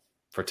football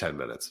for 10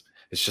 minutes.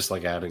 It's just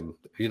like adding,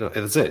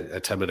 it's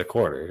a 10-minute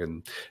quarter,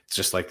 and it's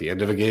just like the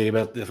end of a game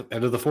at the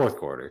end of the fourth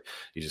quarter.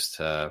 You just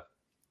but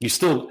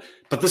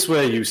this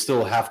way you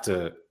still have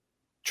to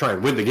try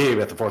and win the game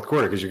at the fourth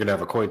quarter because you're going to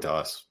have a coin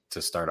toss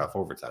to start off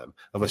overtime,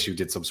 unless you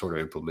did some sort of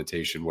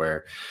implementation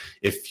where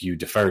if you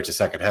defer to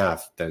second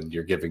half, then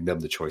you're giving them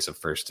the choice of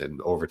first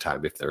and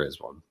overtime if there is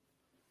one.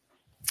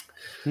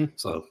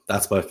 So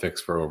that's my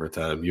fix for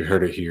overtime. You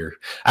heard it here.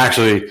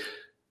 Actually,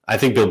 I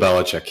think Bill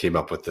Belichick came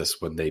up with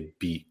this when they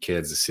beat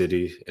Kansas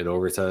City in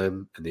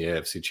overtime in the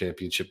AFC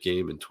Championship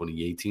game in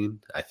 2018.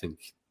 I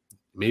think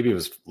maybe it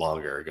was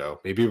longer ago.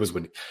 Maybe it was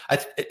it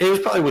was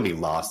probably when he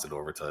lost in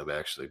overtime,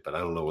 actually, but I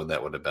don't know when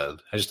that would have been.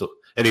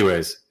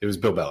 Anyways, it was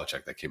Bill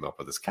Belichick that came up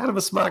with this. Kind of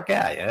a smart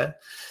guy, yeah?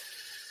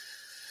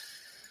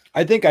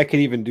 I think I could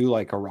even do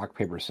like a rock,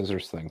 paper,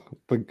 scissors thing.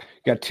 Like, you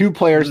got two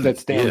players that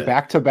stand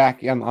back to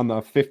back on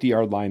the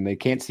 50-yard line. They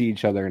can't see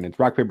each other, and it's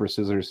rock, paper,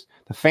 scissors.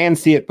 The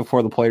fans see it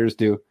before the players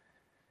do.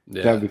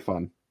 Yeah. That would be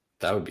fun.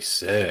 That would be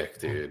sick,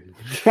 dude.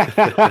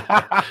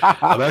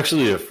 I'm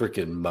actually a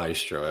freaking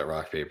maestro at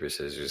rock, paper,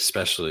 scissors,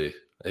 especially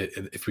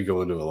if we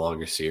go into a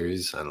longer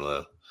series. I don't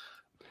know.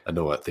 I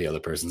know what the other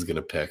person's going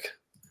to pick.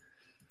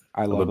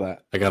 I love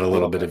that. I got a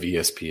little bit of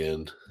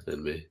ESPN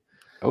in me.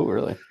 Oh,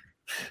 really?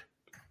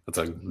 That's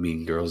a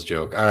Mean Girls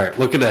joke. All right,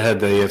 looking ahead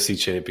to the AFC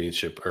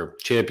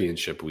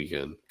Championship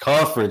weekend,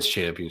 Conference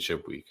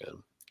Championship weekend.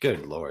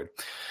 Good Lord.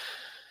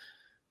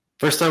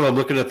 First time I'm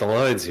looking at the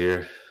lines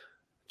here.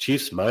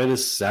 Chiefs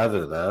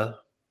 -7, huh?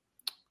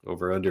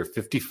 Over under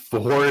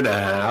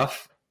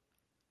 54.5.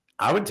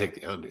 I would take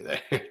the under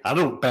there. I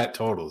don't bet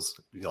totals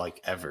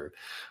like ever,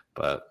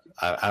 but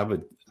I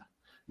would.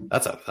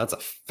 That's a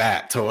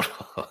fat total.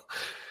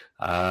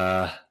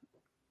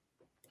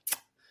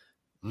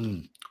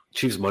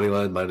 Chiefs money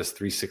line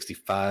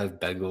 -365.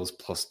 Bengals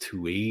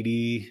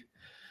 +280.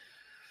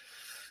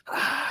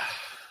 I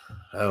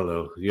don't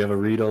know. You have a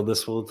read on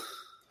this one?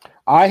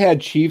 I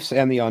had Chiefs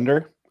and the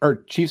under.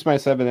 Or Chiefs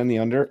 -7 and the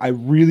under. I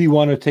really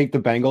want to take the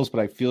Bengals, but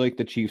I feel like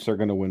the Chiefs are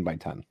going to win by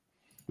 10.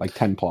 Like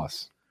 10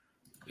 plus.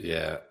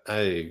 Yeah, I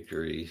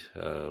agree.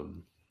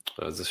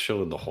 Is this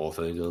showing the whole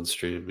thing on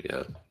stream?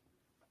 Yeah.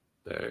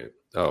 All right.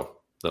 Oh,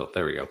 no,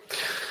 there we go.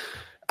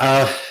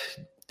 I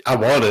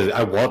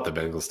want the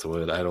Bengals to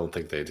win. I don't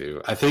think they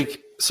do. I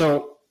think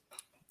so.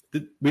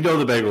 We know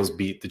the Bengals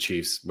beat the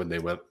Chiefs when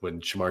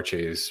Shamar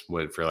Chase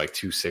went for like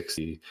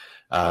 260.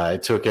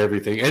 It took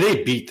everything, and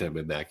they beat them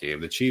in that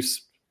game. The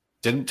Chiefs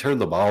didn't turn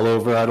the ball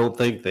over. I don't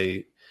think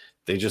they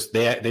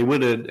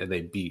went in and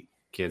they beat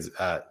Kansas.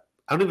 I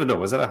don't even know.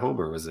 Was that at home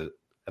or was it?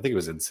 I think it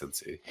was in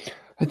Cincy.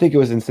 I think it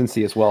was in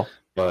Cincy as well.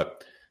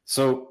 But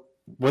so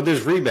when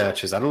there's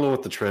rematches, I don't know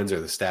what the trends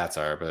or the stats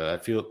are, but I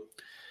feel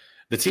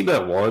the team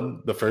that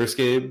won the first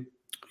game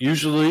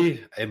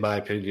usually, in my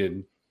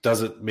opinion,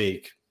 doesn't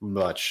make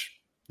much.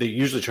 They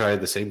usually try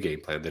the same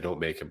game plan. They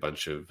don't make a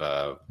bunch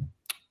of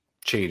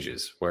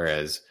changes.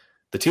 Whereas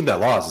the team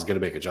that lost is going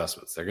to make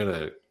adjustments. They're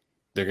going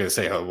to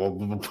say, "Oh,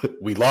 well,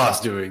 we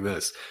lost doing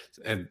this,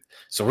 and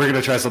so we're going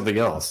to try something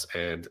else."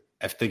 And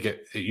I think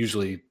it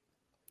usually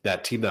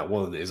that team that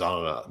won is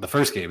the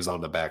first game is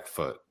on the back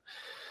foot.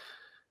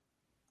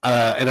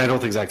 And I don't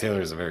think Zach Taylor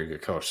is a very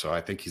good coach, so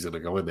I think he's going to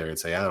go in there and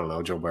say, "I don't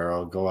know, Joe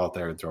Burrow, go out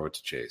there and throw it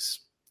to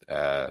Chase."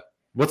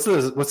 What's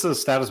the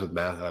status with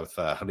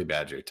Honey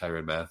Badger,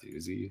 Tyrann Mathieu?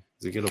 Is he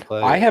going to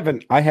play? I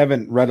haven't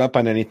read up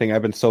on anything.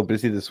 I've been so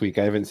busy this week.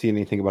 I haven't seen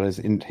anything about his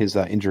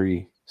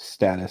injury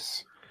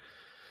status.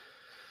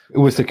 It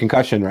was the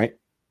concussion, right?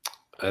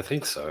 I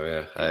think so.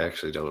 Yeah, I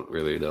actually don't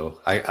really know.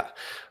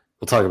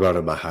 We'll talk about it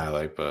in my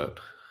highlight, but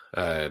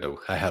I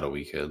had a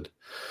weekend.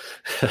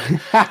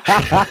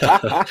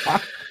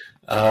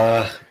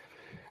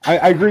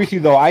 I agree with you,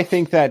 though. I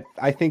think that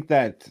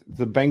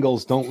the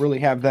Bengals don't really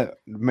have that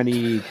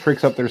many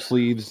tricks up their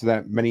sleeves,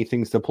 that many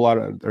things to pull out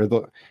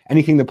of,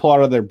 anything to pull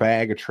out of their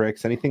bag of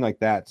tricks, anything like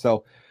that.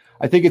 So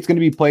I think it's going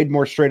to be played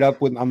more straight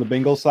up on the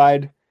Bengals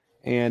side,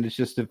 and it's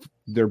just if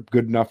they're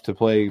good enough to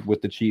play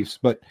with the Chiefs.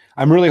 But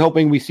I'm really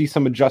hoping we see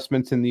some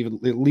adjustments in the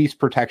at least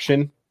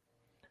protection,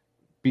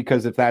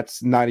 because if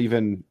that's not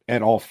even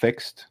at all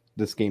fixed,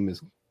 this game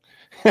is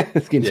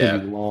going to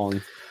be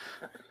long.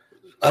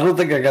 I don't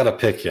think I got a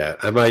pick yet.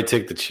 I might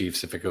take the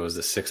Chiefs if it goes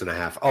to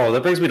 6.5. Oh,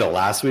 that brings me to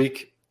last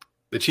week.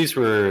 The Chiefs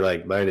were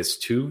like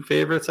 -2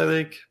 favorites, I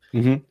think.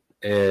 Mm-hmm.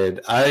 And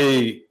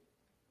I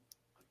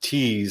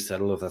teased, I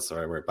don't know if that's the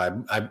right word, but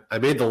I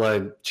made the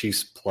line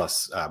Chiefs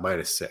plus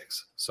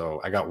 -6.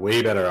 So I got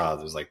way better odds.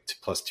 It was like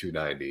plus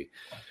 290.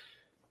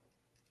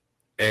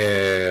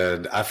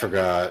 And I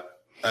forgot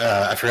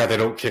they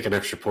don't kick an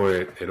extra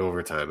point in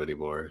overtime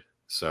anymore.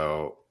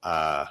 So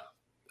I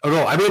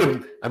made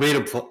him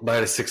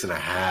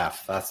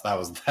 -6.5.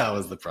 That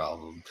was the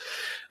problem.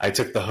 I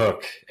took the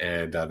hook,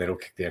 and they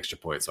don't kick the extra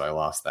point, so I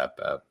lost that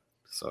bet.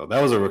 So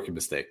that was a rookie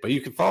mistake. But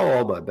you can follow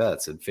all my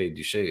bets and Fade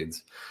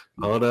Duchesne's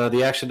on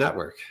the Action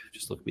Network.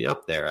 Just look me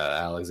up there,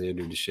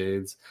 Alexander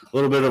Duchesne's. A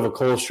little bit of a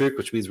cold streak,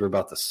 which means we're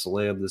about to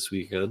slam this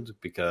weekend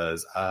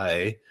because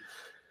I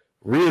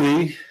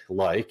really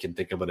like and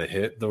think I'm going to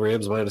hit the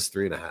Rams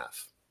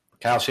 -3.5.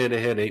 Kyle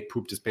Shanahan ain't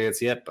pooped his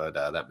pants yet, but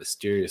that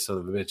mysterious son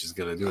of a bitch is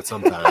going to do it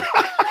sometime.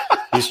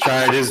 He's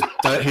tried his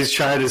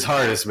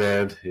hardest,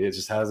 man. It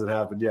just hasn't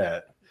happened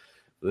yet.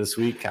 This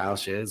week, Kyle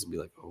Shanahan's gonna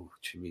be like, "Oh,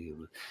 Jimmy,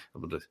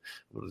 I'm gonna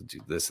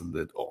do this," and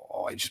then,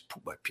 "Oh, I just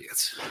pooped my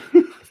pants."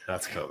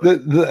 That's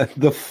coming.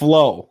 The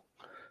flow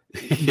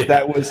Yeah.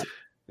 that was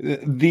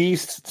the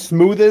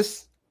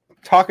smoothest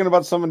talking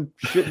about someone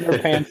shitting their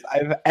pants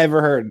I've ever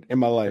heard in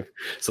my life.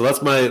 So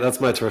that's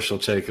my terrestrial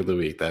check of the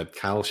week. That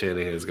Kyle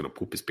Shanahan is gonna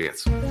poop his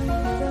pants.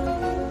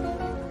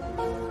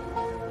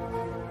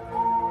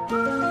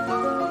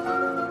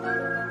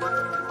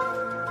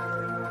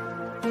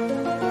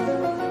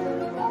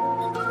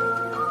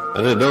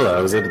 I didn't know that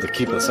I was able to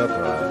keep us up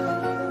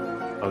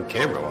on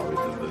camera while we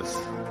did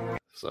this.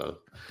 So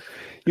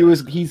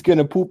He's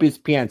gonna poop his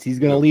pants. He's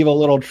gonna leave a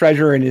little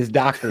treasure in his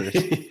doctors.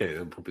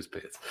 yeah, poop his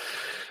pants.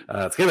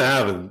 It's gonna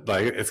happen.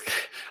 Like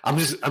I'm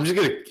just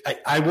gonna.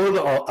 I won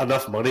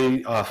enough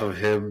money off of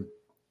him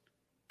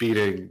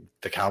beating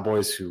the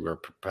Cowboys, who are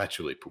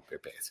perpetually poop their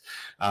pants.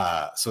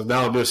 So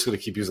now I'm just gonna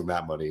keep using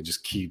that money and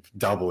just keep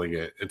doubling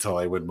it until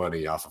I win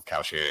money off of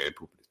Kyle Shanahan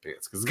pooping his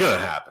pants, because it's gonna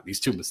happen. He's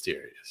too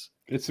mysterious.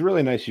 It's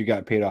really nice you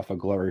got paid off a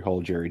glory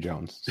hole, Jerry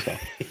Jones. So.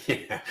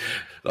 Yeah.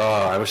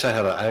 Oh, I wish I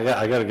had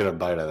I got to get a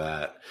bite of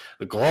that.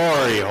 The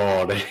glory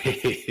hole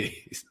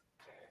days.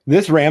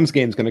 This Rams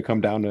game is going to come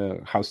down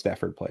to how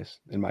Stafford plays,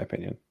 in my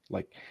opinion.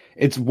 Like,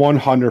 it's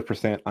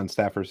 100% on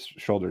Stafford's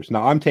shoulders.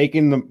 Now, I'm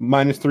taking the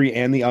 -3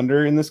 and the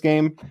under in this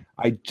game.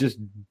 I just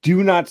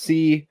do not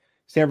see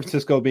San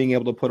Francisco being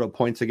able to put up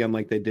points again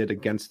like they did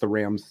against the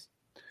Rams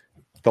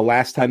the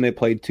last time they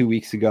played 2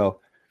 weeks ago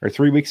or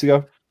 3 weeks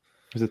ago.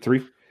 Was it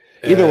 3?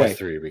 Either way,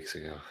 3 weeks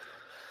ago.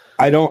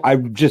 I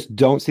just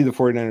don't see the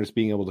 49ers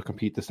being able to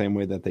compete the same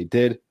way that they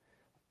did.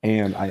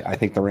 And I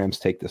think the Rams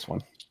take this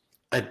one.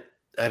 I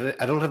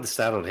don't have the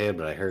stat on hand,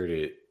 but I heard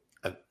it.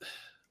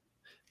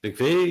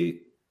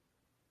 McVay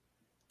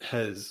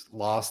has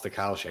lost to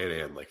Kyle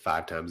Shanahan like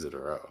 5 times in a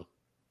row.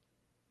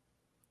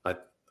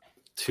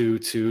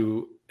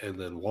 2, and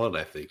then 1,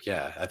 I think.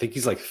 Yeah, I think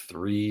he's like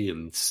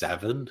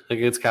 3-7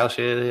 against Kyle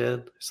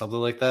Shanahan, something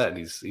like that. And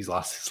he's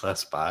lost his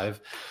last 5.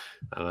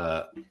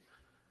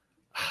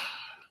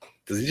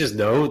 Does he just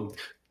know?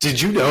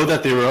 Did you know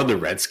that they were on the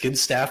Redskins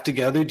staff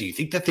together? Do you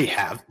think that they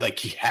have, like,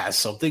 he has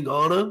something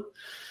on him?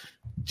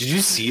 Did you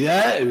see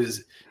that? It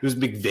was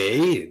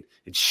McVay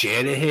and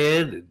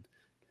Shanahan, and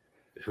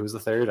who was the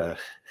third?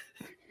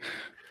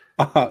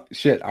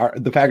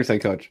 The Packers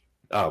head coach.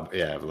 Oh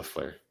yeah,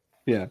 LaFleur.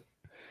 Yeah,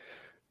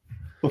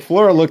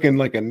 LaFleur looking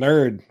like a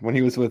nerd when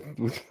he was with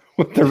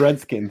the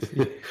Redskins.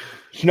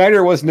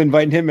 Schneider wasn't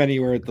inviting him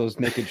anywhere at those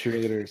naked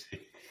cheerleaders.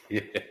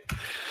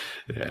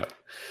 Yeah.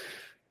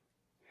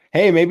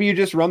 Hey, maybe you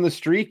just run the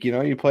streak. You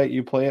know, you play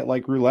it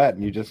like roulette,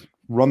 and you just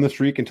run the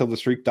streak until the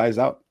streak dies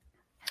out.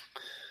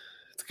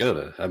 It's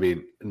gonna. I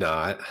mean, no,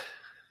 I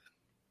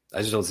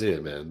just don't see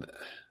it, man.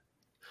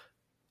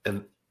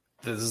 And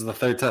this is the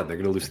 3rd time they're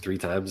gonna lose 3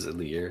 times in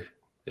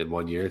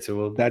 1 year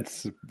to them.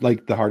 That's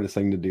like the hardest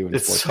thing to do.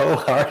 It's so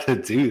hard to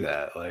do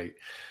that. Like,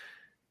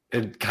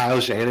 and Kyle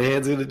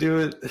Shanahan's gonna do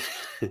it.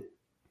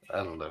 I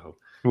don't know.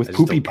 With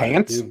poopy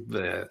pants?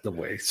 The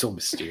way, so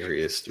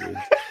mysterious, dude.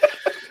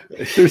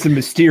 There's a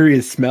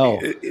mysterious smell.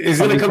 It's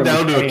going to come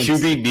down to a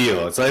QB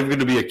kneel. It's not even going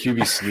to be a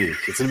QB sneak.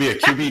 It's going to be a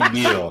QB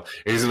kneel.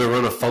 He's going to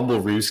run a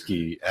fumble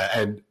rooski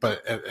and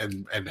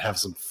have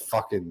some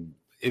fucking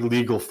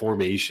illegal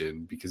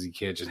formation because he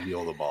can't just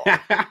kneel the ball.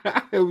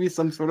 It'll be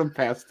some sort of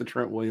pass to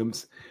Trent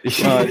Williams,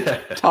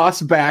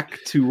 toss back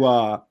to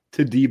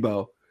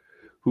Debo,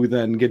 who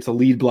then gets a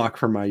lead block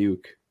from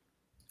Ayuk,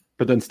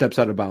 but then steps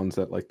out of bounds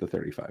at like the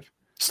 35.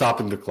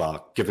 Stopping the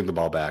clock, giving the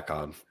ball back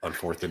on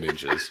 4th and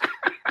inches.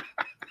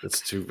 It's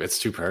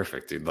too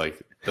perfect, dude.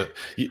 Like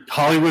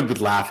Hollywood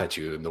would laugh at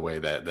you in the way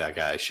that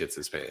guy shits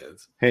his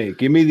pants. Hey,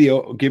 give me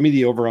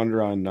the over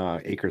under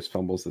on Akers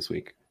fumbles this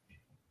week.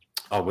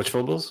 Oh, which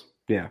fumbles?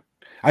 Yeah,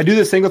 I do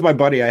this thing with my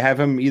buddy. I have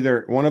him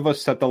either one of us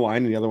set the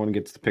line and the other one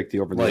gets to pick the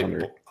over the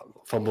under.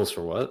 Fumbles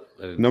for what?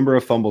 Number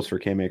of fumbles for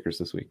Cam Akers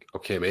this week. Oh,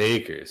 Cam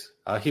Akers.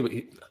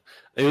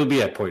 It would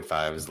be at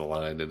 0.5 is the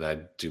line, and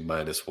I'd do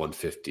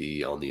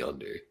 -150 on the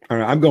under. All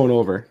right, I'm going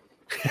over.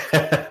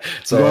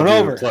 So going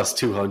over plus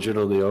 200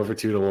 on the over,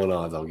 2-1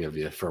 odds. I'll give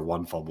you for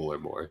 1 fumble or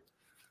more.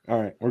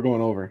 All right, we're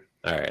going over.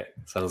 All right,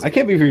 sounds. I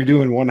can't believe you're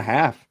doing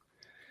 1/2.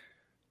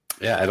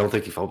 Yeah, I don't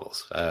think he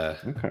fumbles.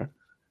 Okay,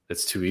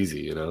 it's too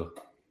easy, you know.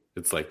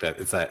 It's like that.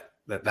 It's that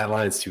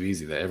line's too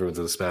easy that everyone's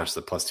gonna smash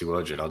the plus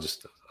 200. I'll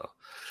just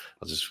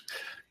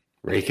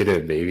rake it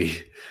in,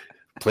 baby.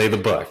 Play the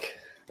buck.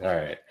 All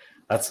right.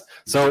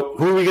 So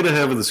who are we going to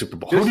have in the Super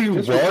Bowl? Who do you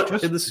want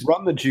in the Super Bowl?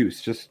 Run the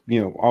juice. Just,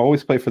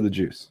 always play for the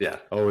juice. Yeah,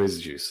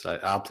 always juice.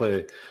 I'll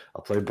play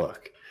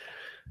buck.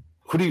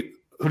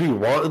 who do you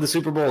want in the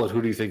Super Bowl, and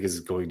who do you think is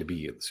going to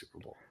be in the Super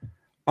Bowl?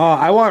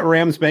 I want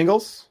Rams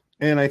Bengals,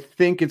 and I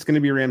think it's going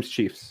to be Rams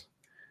Chiefs.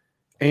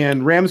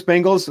 And Rams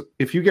Bengals,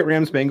 if you get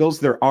Rams Bengals,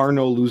 there are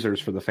no losers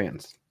for the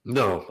fans.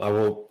 No, I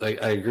won't.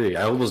 I agree.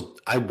 I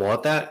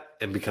want that,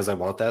 and because I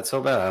want that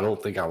so bad, I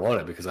don't think I want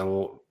it because I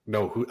won't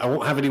know who. I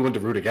won't have anyone to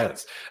root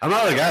against. I'm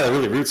not a guy that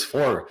really roots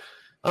for.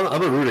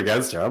 I'm a root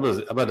against her. I'm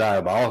a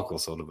diabolical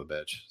son of a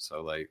bitch.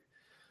 So like,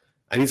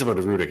 I need someone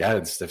to root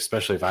against,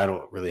 especially if I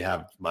don't really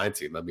have my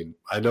team. I mean,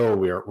 I know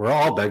we're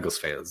all Bengals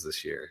fans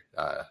this year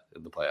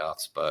in the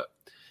playoffs, but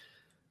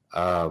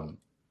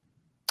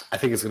I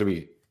think it's gonna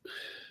be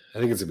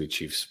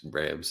Chiefs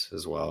Rams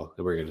as well,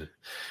 and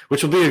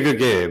which will be a good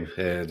game,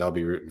 and I'll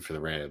be rooting for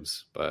the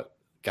Rams. But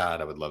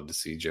God, I would love to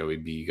see Joey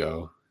B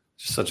go.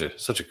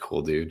 Just such a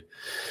cool dude.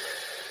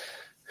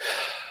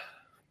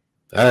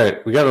 All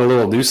right, we got a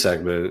little new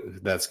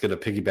segment that's going to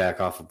piggyback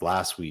off of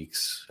last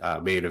week's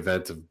main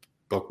event of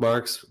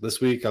bookmarks.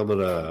 This week, I'm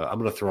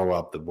gonna throw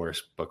up the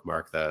worst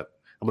bookmark I'm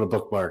gonna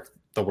bookmark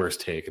the worst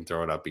take and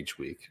throw it up each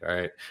week. All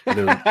right, and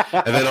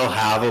then I'll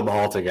have them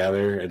all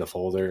together in a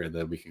folder, and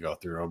then we can go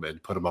through them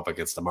and put them up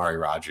against Amari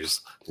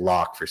Rodgers'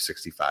 lock for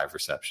 65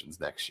 receptions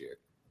next year.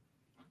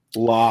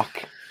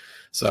 Lock.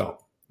 So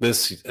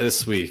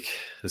this week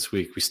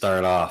we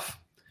start off.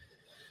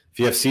 If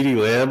you have CeeDee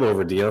Lamb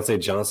over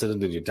Deontay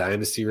Johnson in your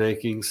dynasty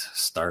rankings,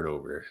 start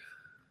over.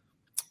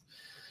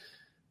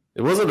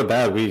 It wasn't a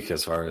bad week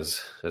as far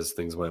as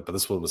things went, but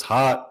this one was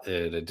hot,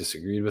 and I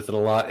disagreed with it a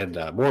lot. And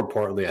more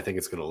importantly, I think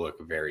it's going to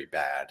look very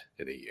bad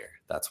in a year.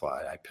 That's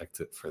why I picked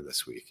it for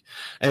this week.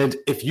 And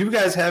if you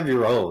guys have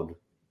your own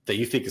that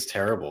you think is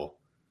terrible,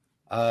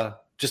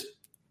 just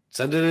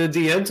send it in a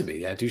DM to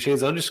me at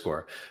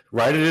 @2shades_.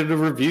 Write it in a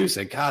review.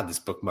 Say, God, this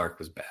bookmark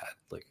was bad.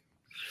 Like,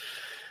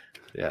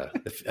 yeah,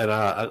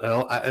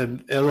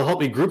 and it'll help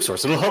me group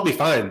source. It'll help me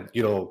find,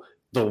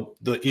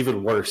 the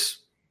even worse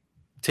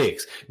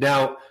takes.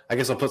 Now, I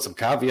guess I'll put some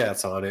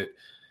caveats on it.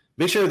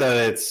 Make sure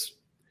that it's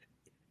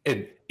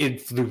an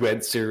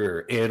influencer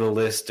or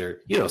analyst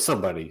or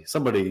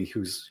somebody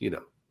who's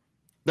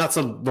not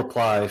some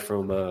reply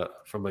from a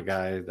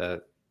guy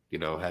that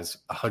has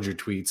 100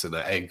 tweets and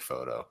an egg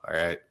photo. All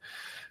right,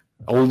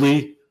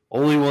 only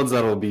ones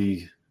that'll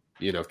be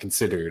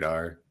considered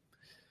are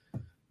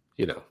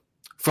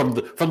from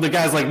the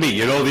guys like me,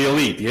 the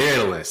elite, the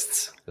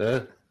analysts.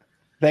 They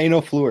ain't no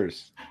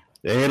flewers.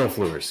 They ain't no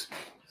flewers.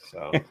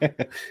 So,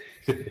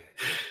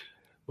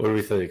 what do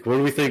we think? What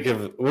do we think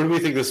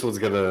this one's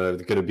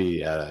gonna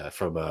be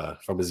from a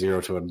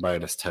 0 to a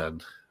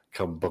 -10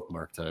 come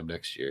bookmark time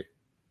next year?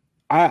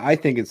 I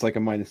think it's like a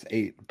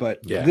 -8, but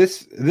yeah.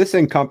 This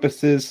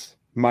encompasses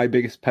my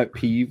biggest pet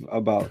peeve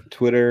about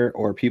Twitter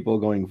or people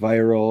going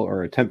viral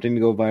or attempting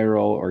to go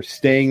viral or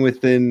staying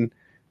within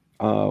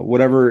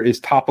whatever is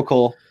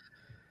topical.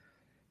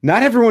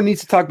 Not everyone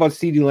needs to talk about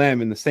CeeDee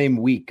Lamb in the same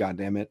week,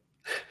 goddammit.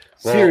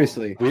 Well,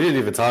 seriously. We didn't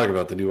even talk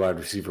about the new wide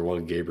receiver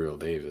one, Gabriel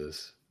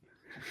Davis.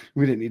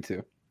 We didn't need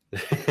to.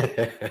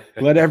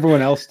 Let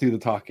everyone else do the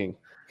talking.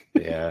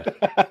 Yeah.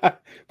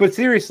 But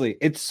seriously,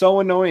 it's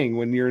so annoying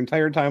when your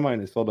entire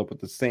timeline is filled up with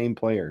the same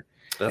player.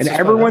 And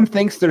everyone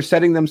thinks they're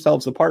setting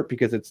themselves apart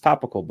because it's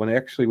topical, but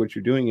actually what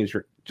you're doing is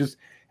you're just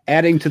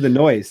adding to the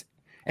noise.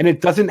 And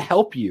it doesn't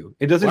help you.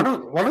 It doesn't.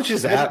 Why don't you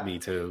just at me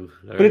too?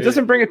 But it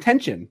doesn't bring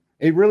attention.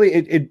 It really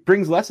it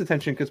brings less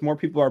attention because more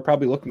people are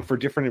probably looking for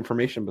different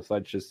information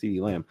besides just CeeDee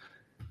Lamb.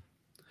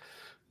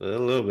 A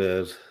little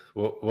bit.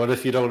 What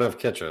if you don't have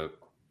ketchup?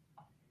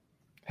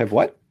 Have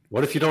what?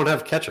 What if you don't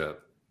have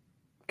ketchup?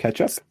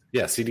 Ketchup?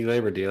 Yeah, CeeDee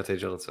Lamb or Deontay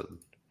Johnson.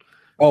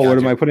 Oh, what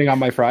am I putting on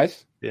my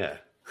fries? Yeah.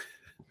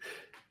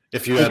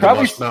 If you had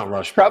Mount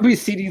Rushmore. Probably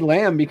CeeDee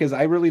Lamb because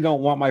I really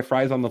don't want my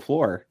fries on the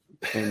floor.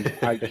 And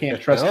I can't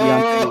trust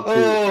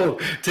Deontay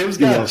to Tim's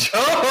got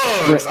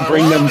jokes.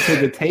 Bring them to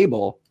the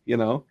table,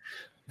 Damn,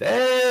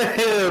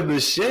 the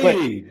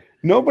shade.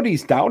 But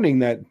nobody's doubting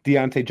that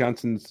Deontay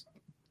Johnson's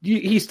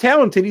he's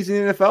talented. He's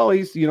in the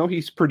NFL.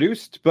 He's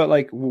produced, but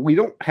like we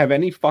don't have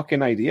any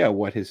fucking idea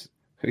who his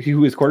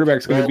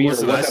quarterback's going to be or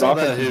what that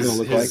offense is going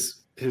to look like.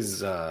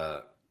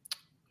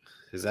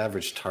 His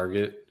average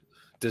target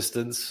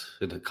distance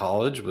in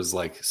college was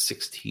like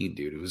 16,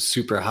 dude. It was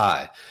super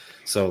high.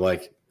 So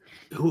like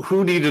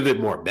who needed it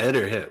more, Ben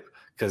or him?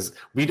 Because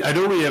I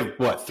know we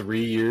have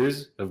 3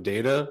 years of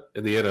data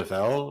in the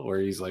NFL where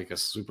he's like a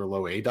super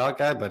low ADOT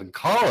guy, but in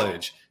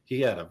college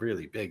he had a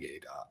really big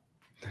ADOT.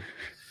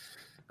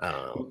 I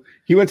don't know.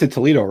 He went to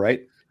Toledo,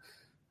 right?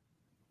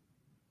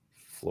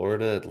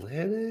 Florida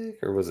Atlantic,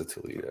 or was it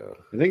Toledo?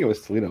 I think it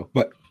was Toledo.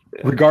 But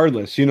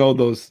regardless,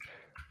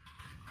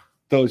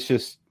 those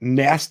just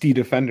nasty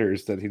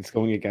defenders that he's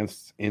going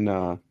against in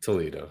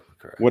Toledo,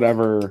 correct.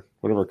 Whatever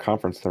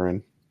conference they're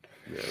in.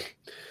 Yeah.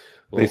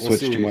 They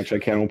switch too much. I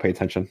can't pay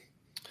attention.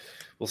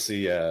 We'll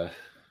see how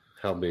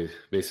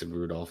Mason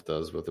Rudolph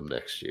does with him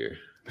next year.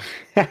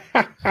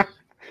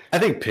 I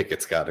think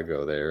Pickett's got to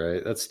go there,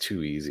 right? That's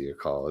too easy a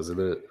call, isn't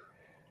it?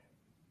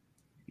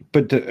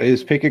 But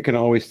is Pickett can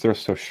always throw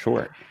so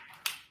short?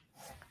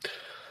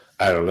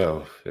 I don't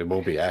know. It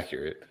won't be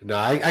accurate. No,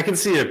 I can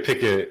see a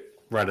Pickett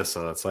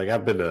renaissance. Like,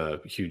 I've been a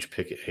huge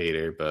Pickett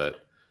hater, but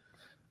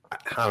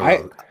I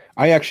don't know.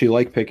 I actually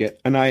like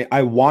Pickett, and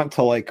I want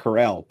to like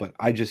Corral, but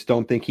I just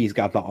don't think he's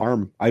got the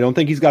arm. I don't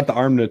think he's got the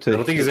arm to I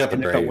don't think he's got the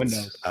NFL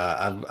brains.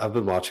 I've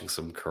been watching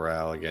some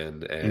Corral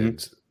again,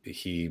 and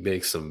he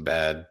makes some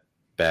bad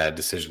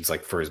decisions,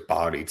 like for his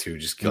body too,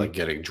 just like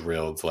getting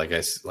drilled. Like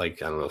I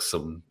don't know,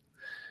 some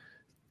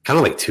kind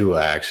of like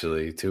Tua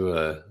actually.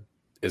 Tua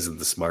isn't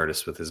the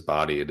smartest with his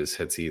body and his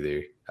hits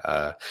either.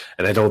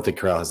 And I don't think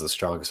Corral has the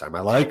strongest arm.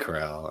 I like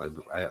Corral, and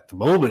at the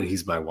moment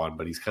he's my one,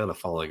 but he's kind of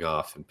falling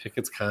off, and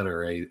Pickett's kind of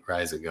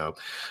rising up.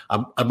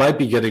 I might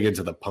be getting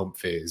into the pump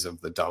phase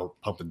of the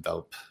pump and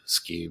dump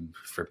scheme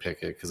for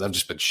Pickett because I've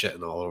just been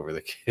shitting all over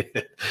the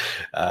kid.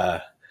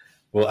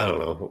 Well, I don't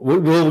know.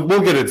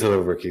 We'll get into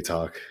the rookie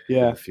talk in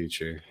the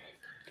future.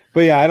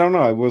 But yeah, I don't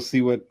know. We'll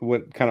see what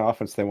kind of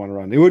offense they want to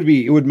run.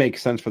 It would make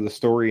sense for the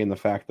story and the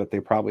fact that they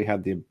probably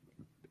had the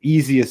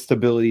easiest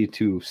ability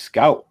to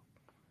scout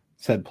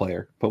said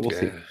player, but we'll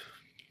see.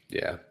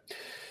 Yeah.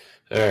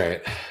 All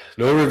right.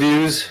 No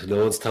reviews.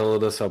 No one's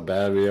telling us how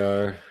bad we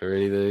are or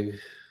anything.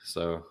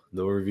 So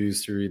no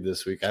reviews to read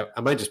this week.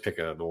 I might just pick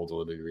an old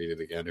one and read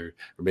it again or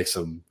make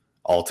some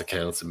alt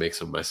accounts and make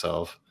some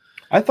myself.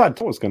 I thought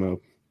Tom was going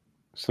to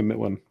submit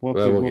one. We'll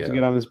have to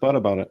get on his butt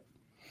about it.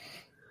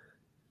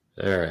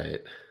 All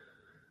right.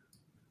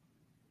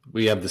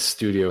 We have the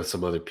studio with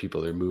some other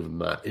people. They're moving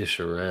my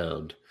ish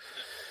around.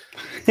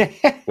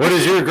 What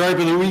is your gripe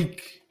of the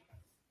week?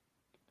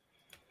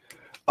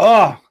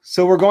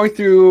 So we're going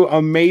through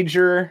a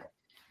major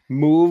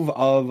move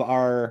of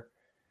our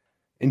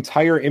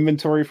entire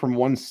inventory from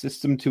one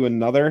system to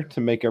another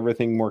to make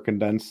everything more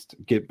condensed,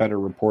 get better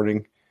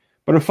reporting.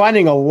 But I'm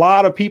finding a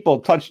lot of people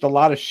touched a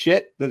lot of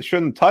shit that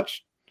shouldn't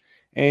touch,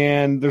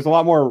 and there's a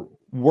lot more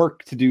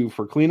work to do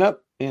for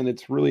cleanup, and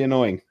it's really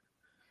annoying.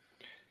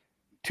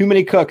 Too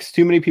many cooks,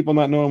 too many people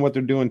not knowing what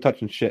they're doing,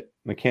 touching shit.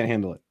 I can't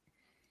handle it.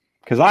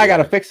 Because I got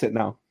to fix it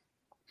now.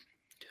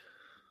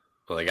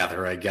 Well, I got the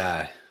right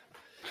guy.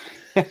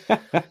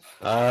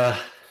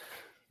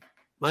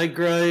 My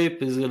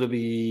gripe is going to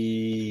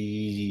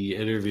be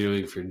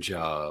interviewing for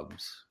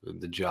jobs,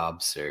 the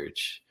job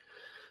search.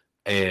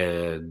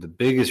 And the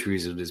biggest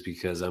reason is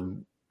because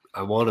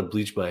I want to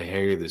bleach my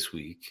hair this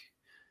week,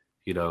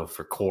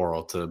 for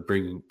coral, to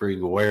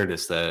bring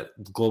awareness that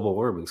global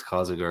warming is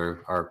causing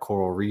our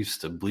coral reefs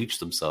to bleach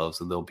themselves,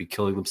 and they'll be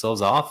killing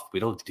themselves off if we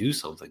don't do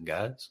something,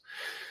 guys.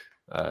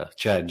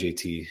 Chad and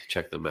JT,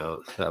 check them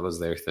out. That was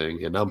their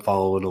thing, and I'm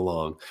following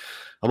along.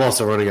 I'm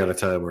also running out of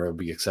time where it would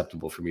be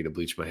acceptable for me to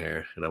bleach my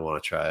hair, and I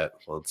want to try it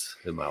once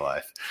in my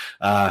life.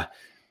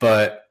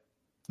 But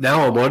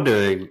now I'm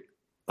wondering,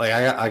 like,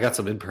 I got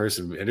some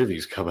in-person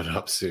interviews coming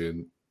up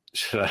soon.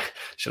 Should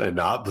I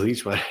not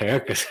bleach my hair?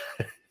 Because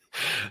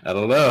I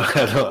don't know.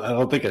 I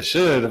don't think I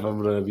should if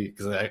I'm going to be,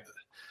 because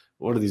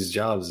one of these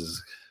jobs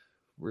is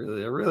I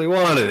really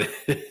wanted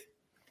it.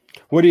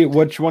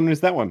 Which one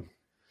is that one?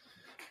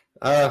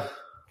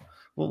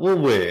 We'll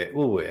wait. I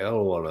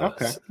don't want to.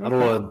 Okay. I don't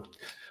want.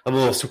 I'm a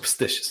little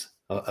superstitious.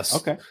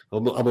 Okay.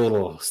 I'm a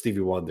little Stevie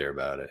Wonder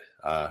about it.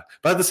 But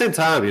at the same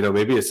time,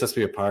 maybe it sets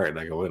me apart, and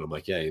I go in. I'm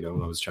like, yeah, I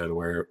was trying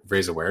to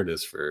raise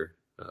awareness for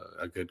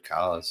a good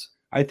cause.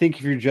 I think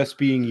if you're just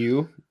being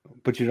you,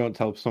 but you don't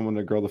tell someone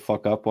to grow the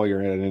fuck up while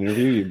you're at an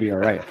interview, you'd be all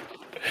right.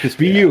 Just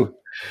be you.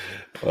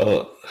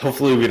 Well,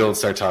 hopefully we don't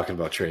start talking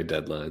about trade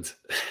deadlines.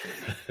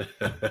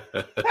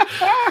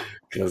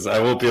 Because I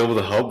won't be able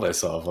to help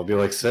myself. I'll be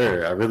like,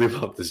 sir, I really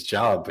want this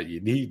job, but you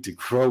need to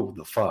grow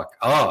the fuck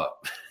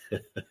up.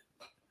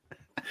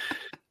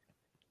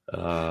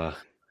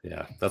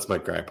 Yeah, that's my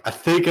gripe. I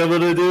think I'm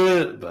going to do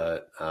it,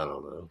 but I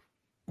don't know.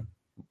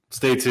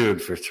 Stay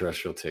tuned for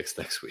Terrestrial Takes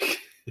next week.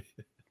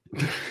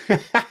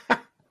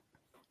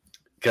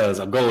 Because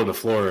I'm going to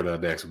Florida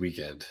next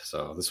weekend.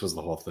 So this was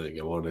the whole thing.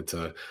 I wanted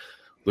to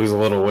lose a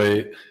little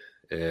weight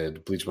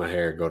and bleach my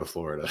hair and go to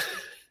Florida.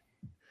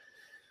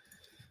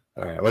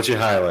 All right, what's your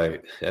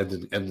highlight?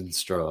 Ending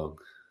strong.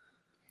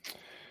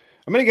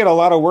 I'm going to get a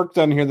lot of work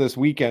done here this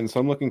weekend, so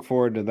I'm looking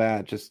forward to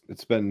that. Just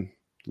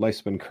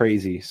life's been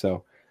crazy,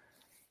 so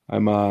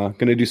I'm going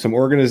to do some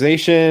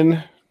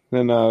organization,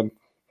 then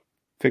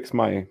fix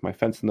my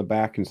fence in the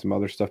back and some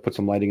other stuff, put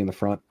some lighting in the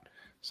front.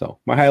 So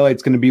my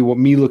highlight's going to be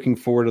me looking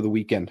forward to the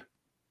weekend.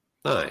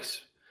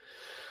 Nice.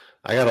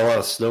 I got a lot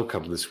of snow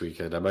coming this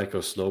weekend. I might go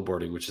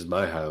snowboarding, which is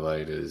my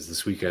highlight. Is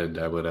this weekend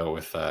I went out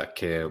with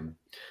Cam,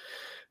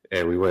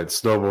 and we went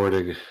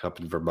snowboarding up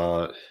in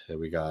Vermont, and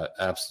we got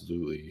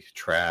absolutely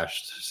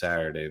trashed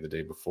Saturday, the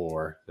day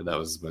before, and that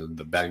was when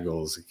the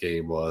Bengals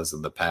game was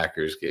and the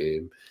Packers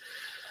game.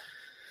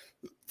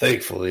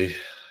 Thankfully,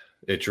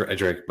 I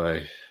drank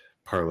my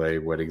parlay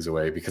winnings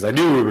away because I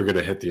knew we were going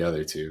to hit the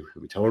other two.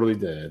 We totally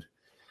did.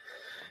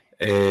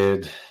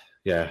 And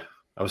yeah,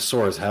 I was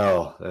sore as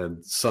hell.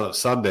 And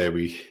Sunday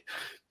we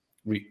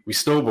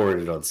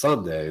snowboarded on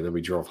Sunday, and then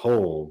we drove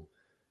home.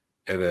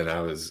 And then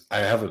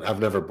I've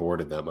never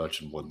boarded that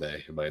much in one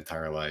day in my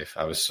entire life.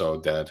 I was so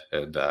dead.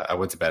 And I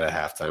went to bed at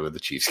halftime of the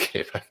Chiefs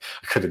game. I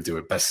couldn't do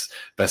it. Best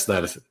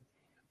night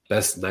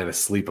of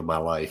sleep of my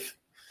life.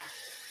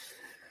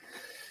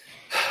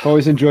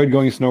 Always enjoyed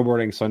going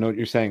snowboarding, so I know what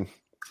you're saying.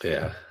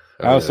 Yeah.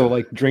 I also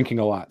like drinking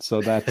a lot,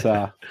 so that's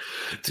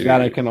Dude,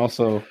 that I can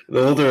also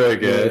the older I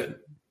get,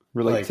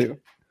 relate to.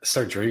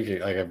 Start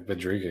drinking. Like I've been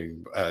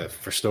drinking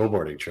for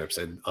snowboarding trips,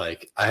 and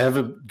like I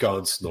haven't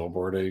gone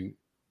snowboarding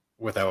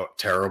without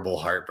terrible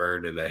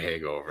heartburn and a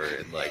hangover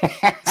in like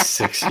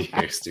 6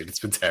 years, dude. It's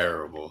been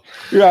terrible.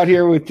 You're out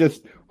here with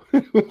just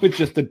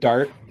a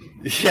dart.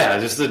 Yeah,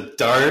 just a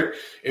dart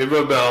in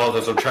my mouth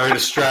as I'm trying to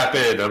strap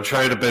in. I'm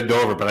trying to bend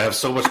over, but I have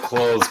so much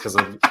clothes because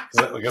I'm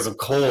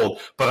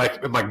cold.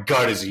 But my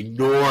gut is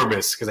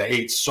enormous because I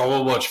ate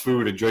so much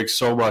food and drank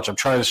so much. I'm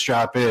trying to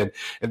strap in,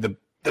 and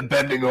the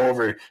bending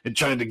over and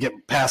trying to get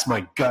past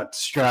my gut to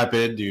strap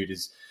in, dude,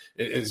 is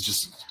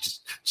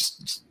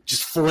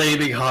just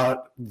flaming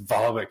hot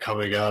vomit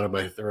coming out of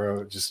my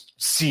throat, just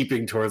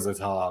seeping towards the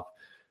top.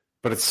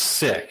 But it's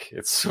sick.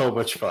 It's so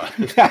much fun.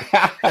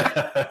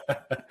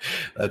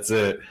 That's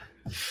it.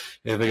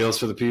 Anything else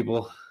for the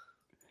people?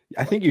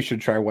 I think you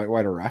should try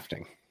whitewater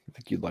rafting. I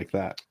think you'd like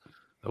that.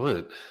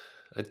 I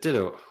did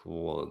it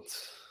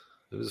once.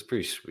 It was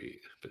pretty sweet.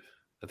 But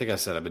I think I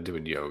said I've been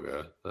doing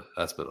yoga.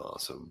 That's been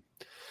awesome.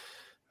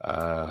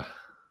 Yeah.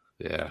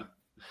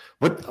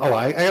 What? Oh,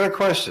 I got a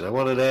question I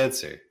wanted to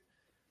answer.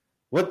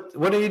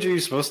 What age are you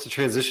supposed to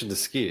transition to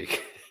skiing?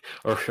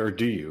 Or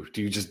do you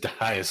just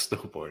die a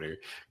snowboarder?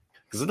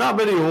 Because there's not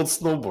many old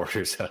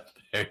snowboarders out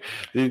there.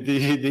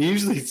 They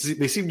usually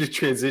seem to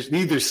transition,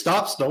 either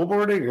stop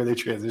snowboarding or they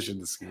transition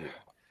to skiing.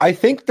 I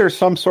think there's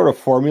some sort of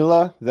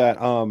formula that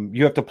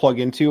you have to plug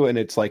into, and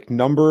it's like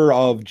number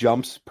of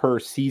jumps per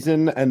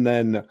season, and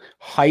then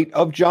height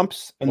of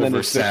jumps, and then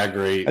it's sag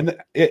rate, and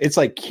it's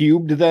like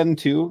cubed then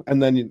too,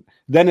 and then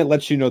it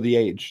lets you know the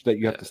age that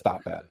you have to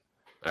stop at.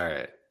 All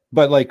right.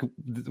 But like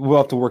we'll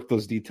have to work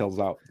those details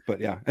out. But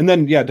yeah, and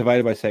then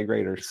divided by sag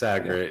rate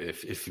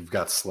if you've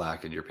got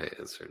slack in your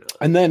pants or not.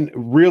 And then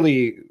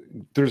really,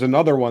 there's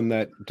another one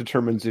that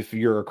determines if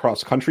you're a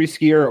cross country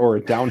skier or a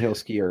downhill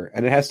skier,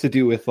 and it has to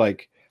do with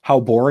like how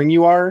boring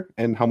you are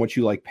and how much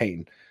you like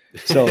pain.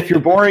 So if you're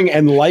boring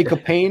and like a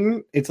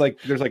pain, it's like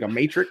there's like a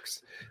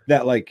matrix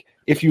that like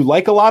if you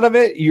like a lot of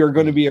it, you're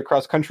going to be a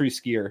cross country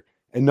skier.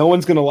 And no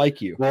one's going to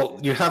like you. Well,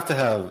 you have to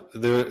have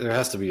there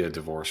has to be a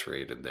divorce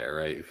rate in there,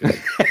 right?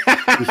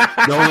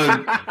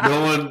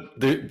 no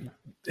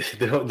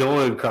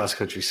one cross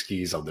country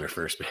skis on their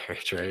first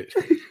marriage, right?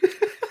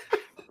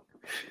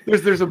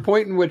 There's a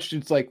point in which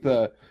it's like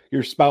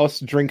your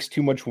spouse drinks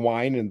too much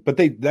wine, but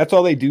that's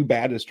all they do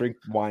bad is drink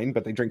wine,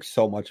 but they drink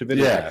so much of it.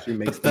 Yeah,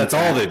 that's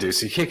all they do.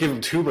 So you can't give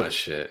them too much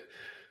shit.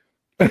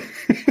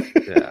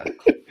 Yeah.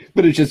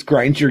 But it just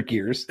grinds your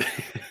gears.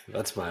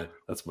 That's my.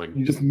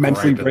 You just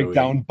mentally break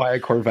down, buy a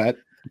Corvette,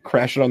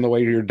 crash it on the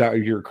way to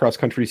your cross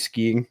country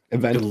skiing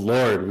event. Good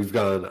Lord, we've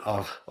gone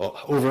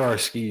over our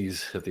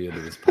skis at the end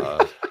of this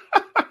pod.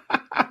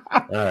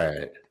 All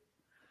right,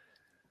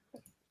 I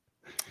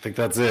think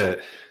that's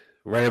it.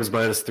 Rams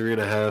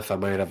 -3.5. I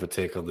might have a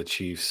take on the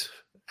Chiefs.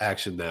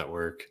 Action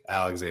Network.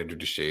 Alexander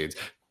Duchesne's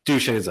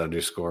 _ on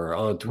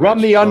Twitch. Run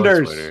the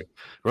unders. Twitter.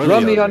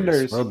 Run the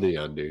unders. Run the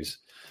unders.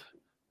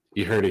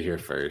 You heard it here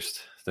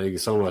first. Thank you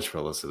so much for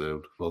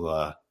listening.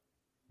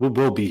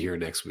 We'll be here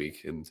next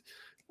week, and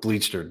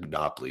bleached or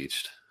not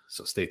bleached.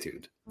 So stay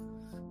tuned.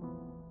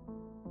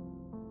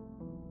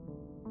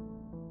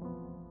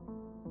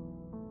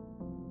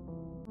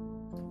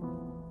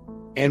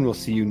 And we'll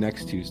see you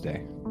next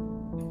Tuesday.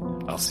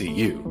 I'll see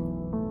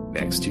you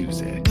next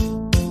Tuesday.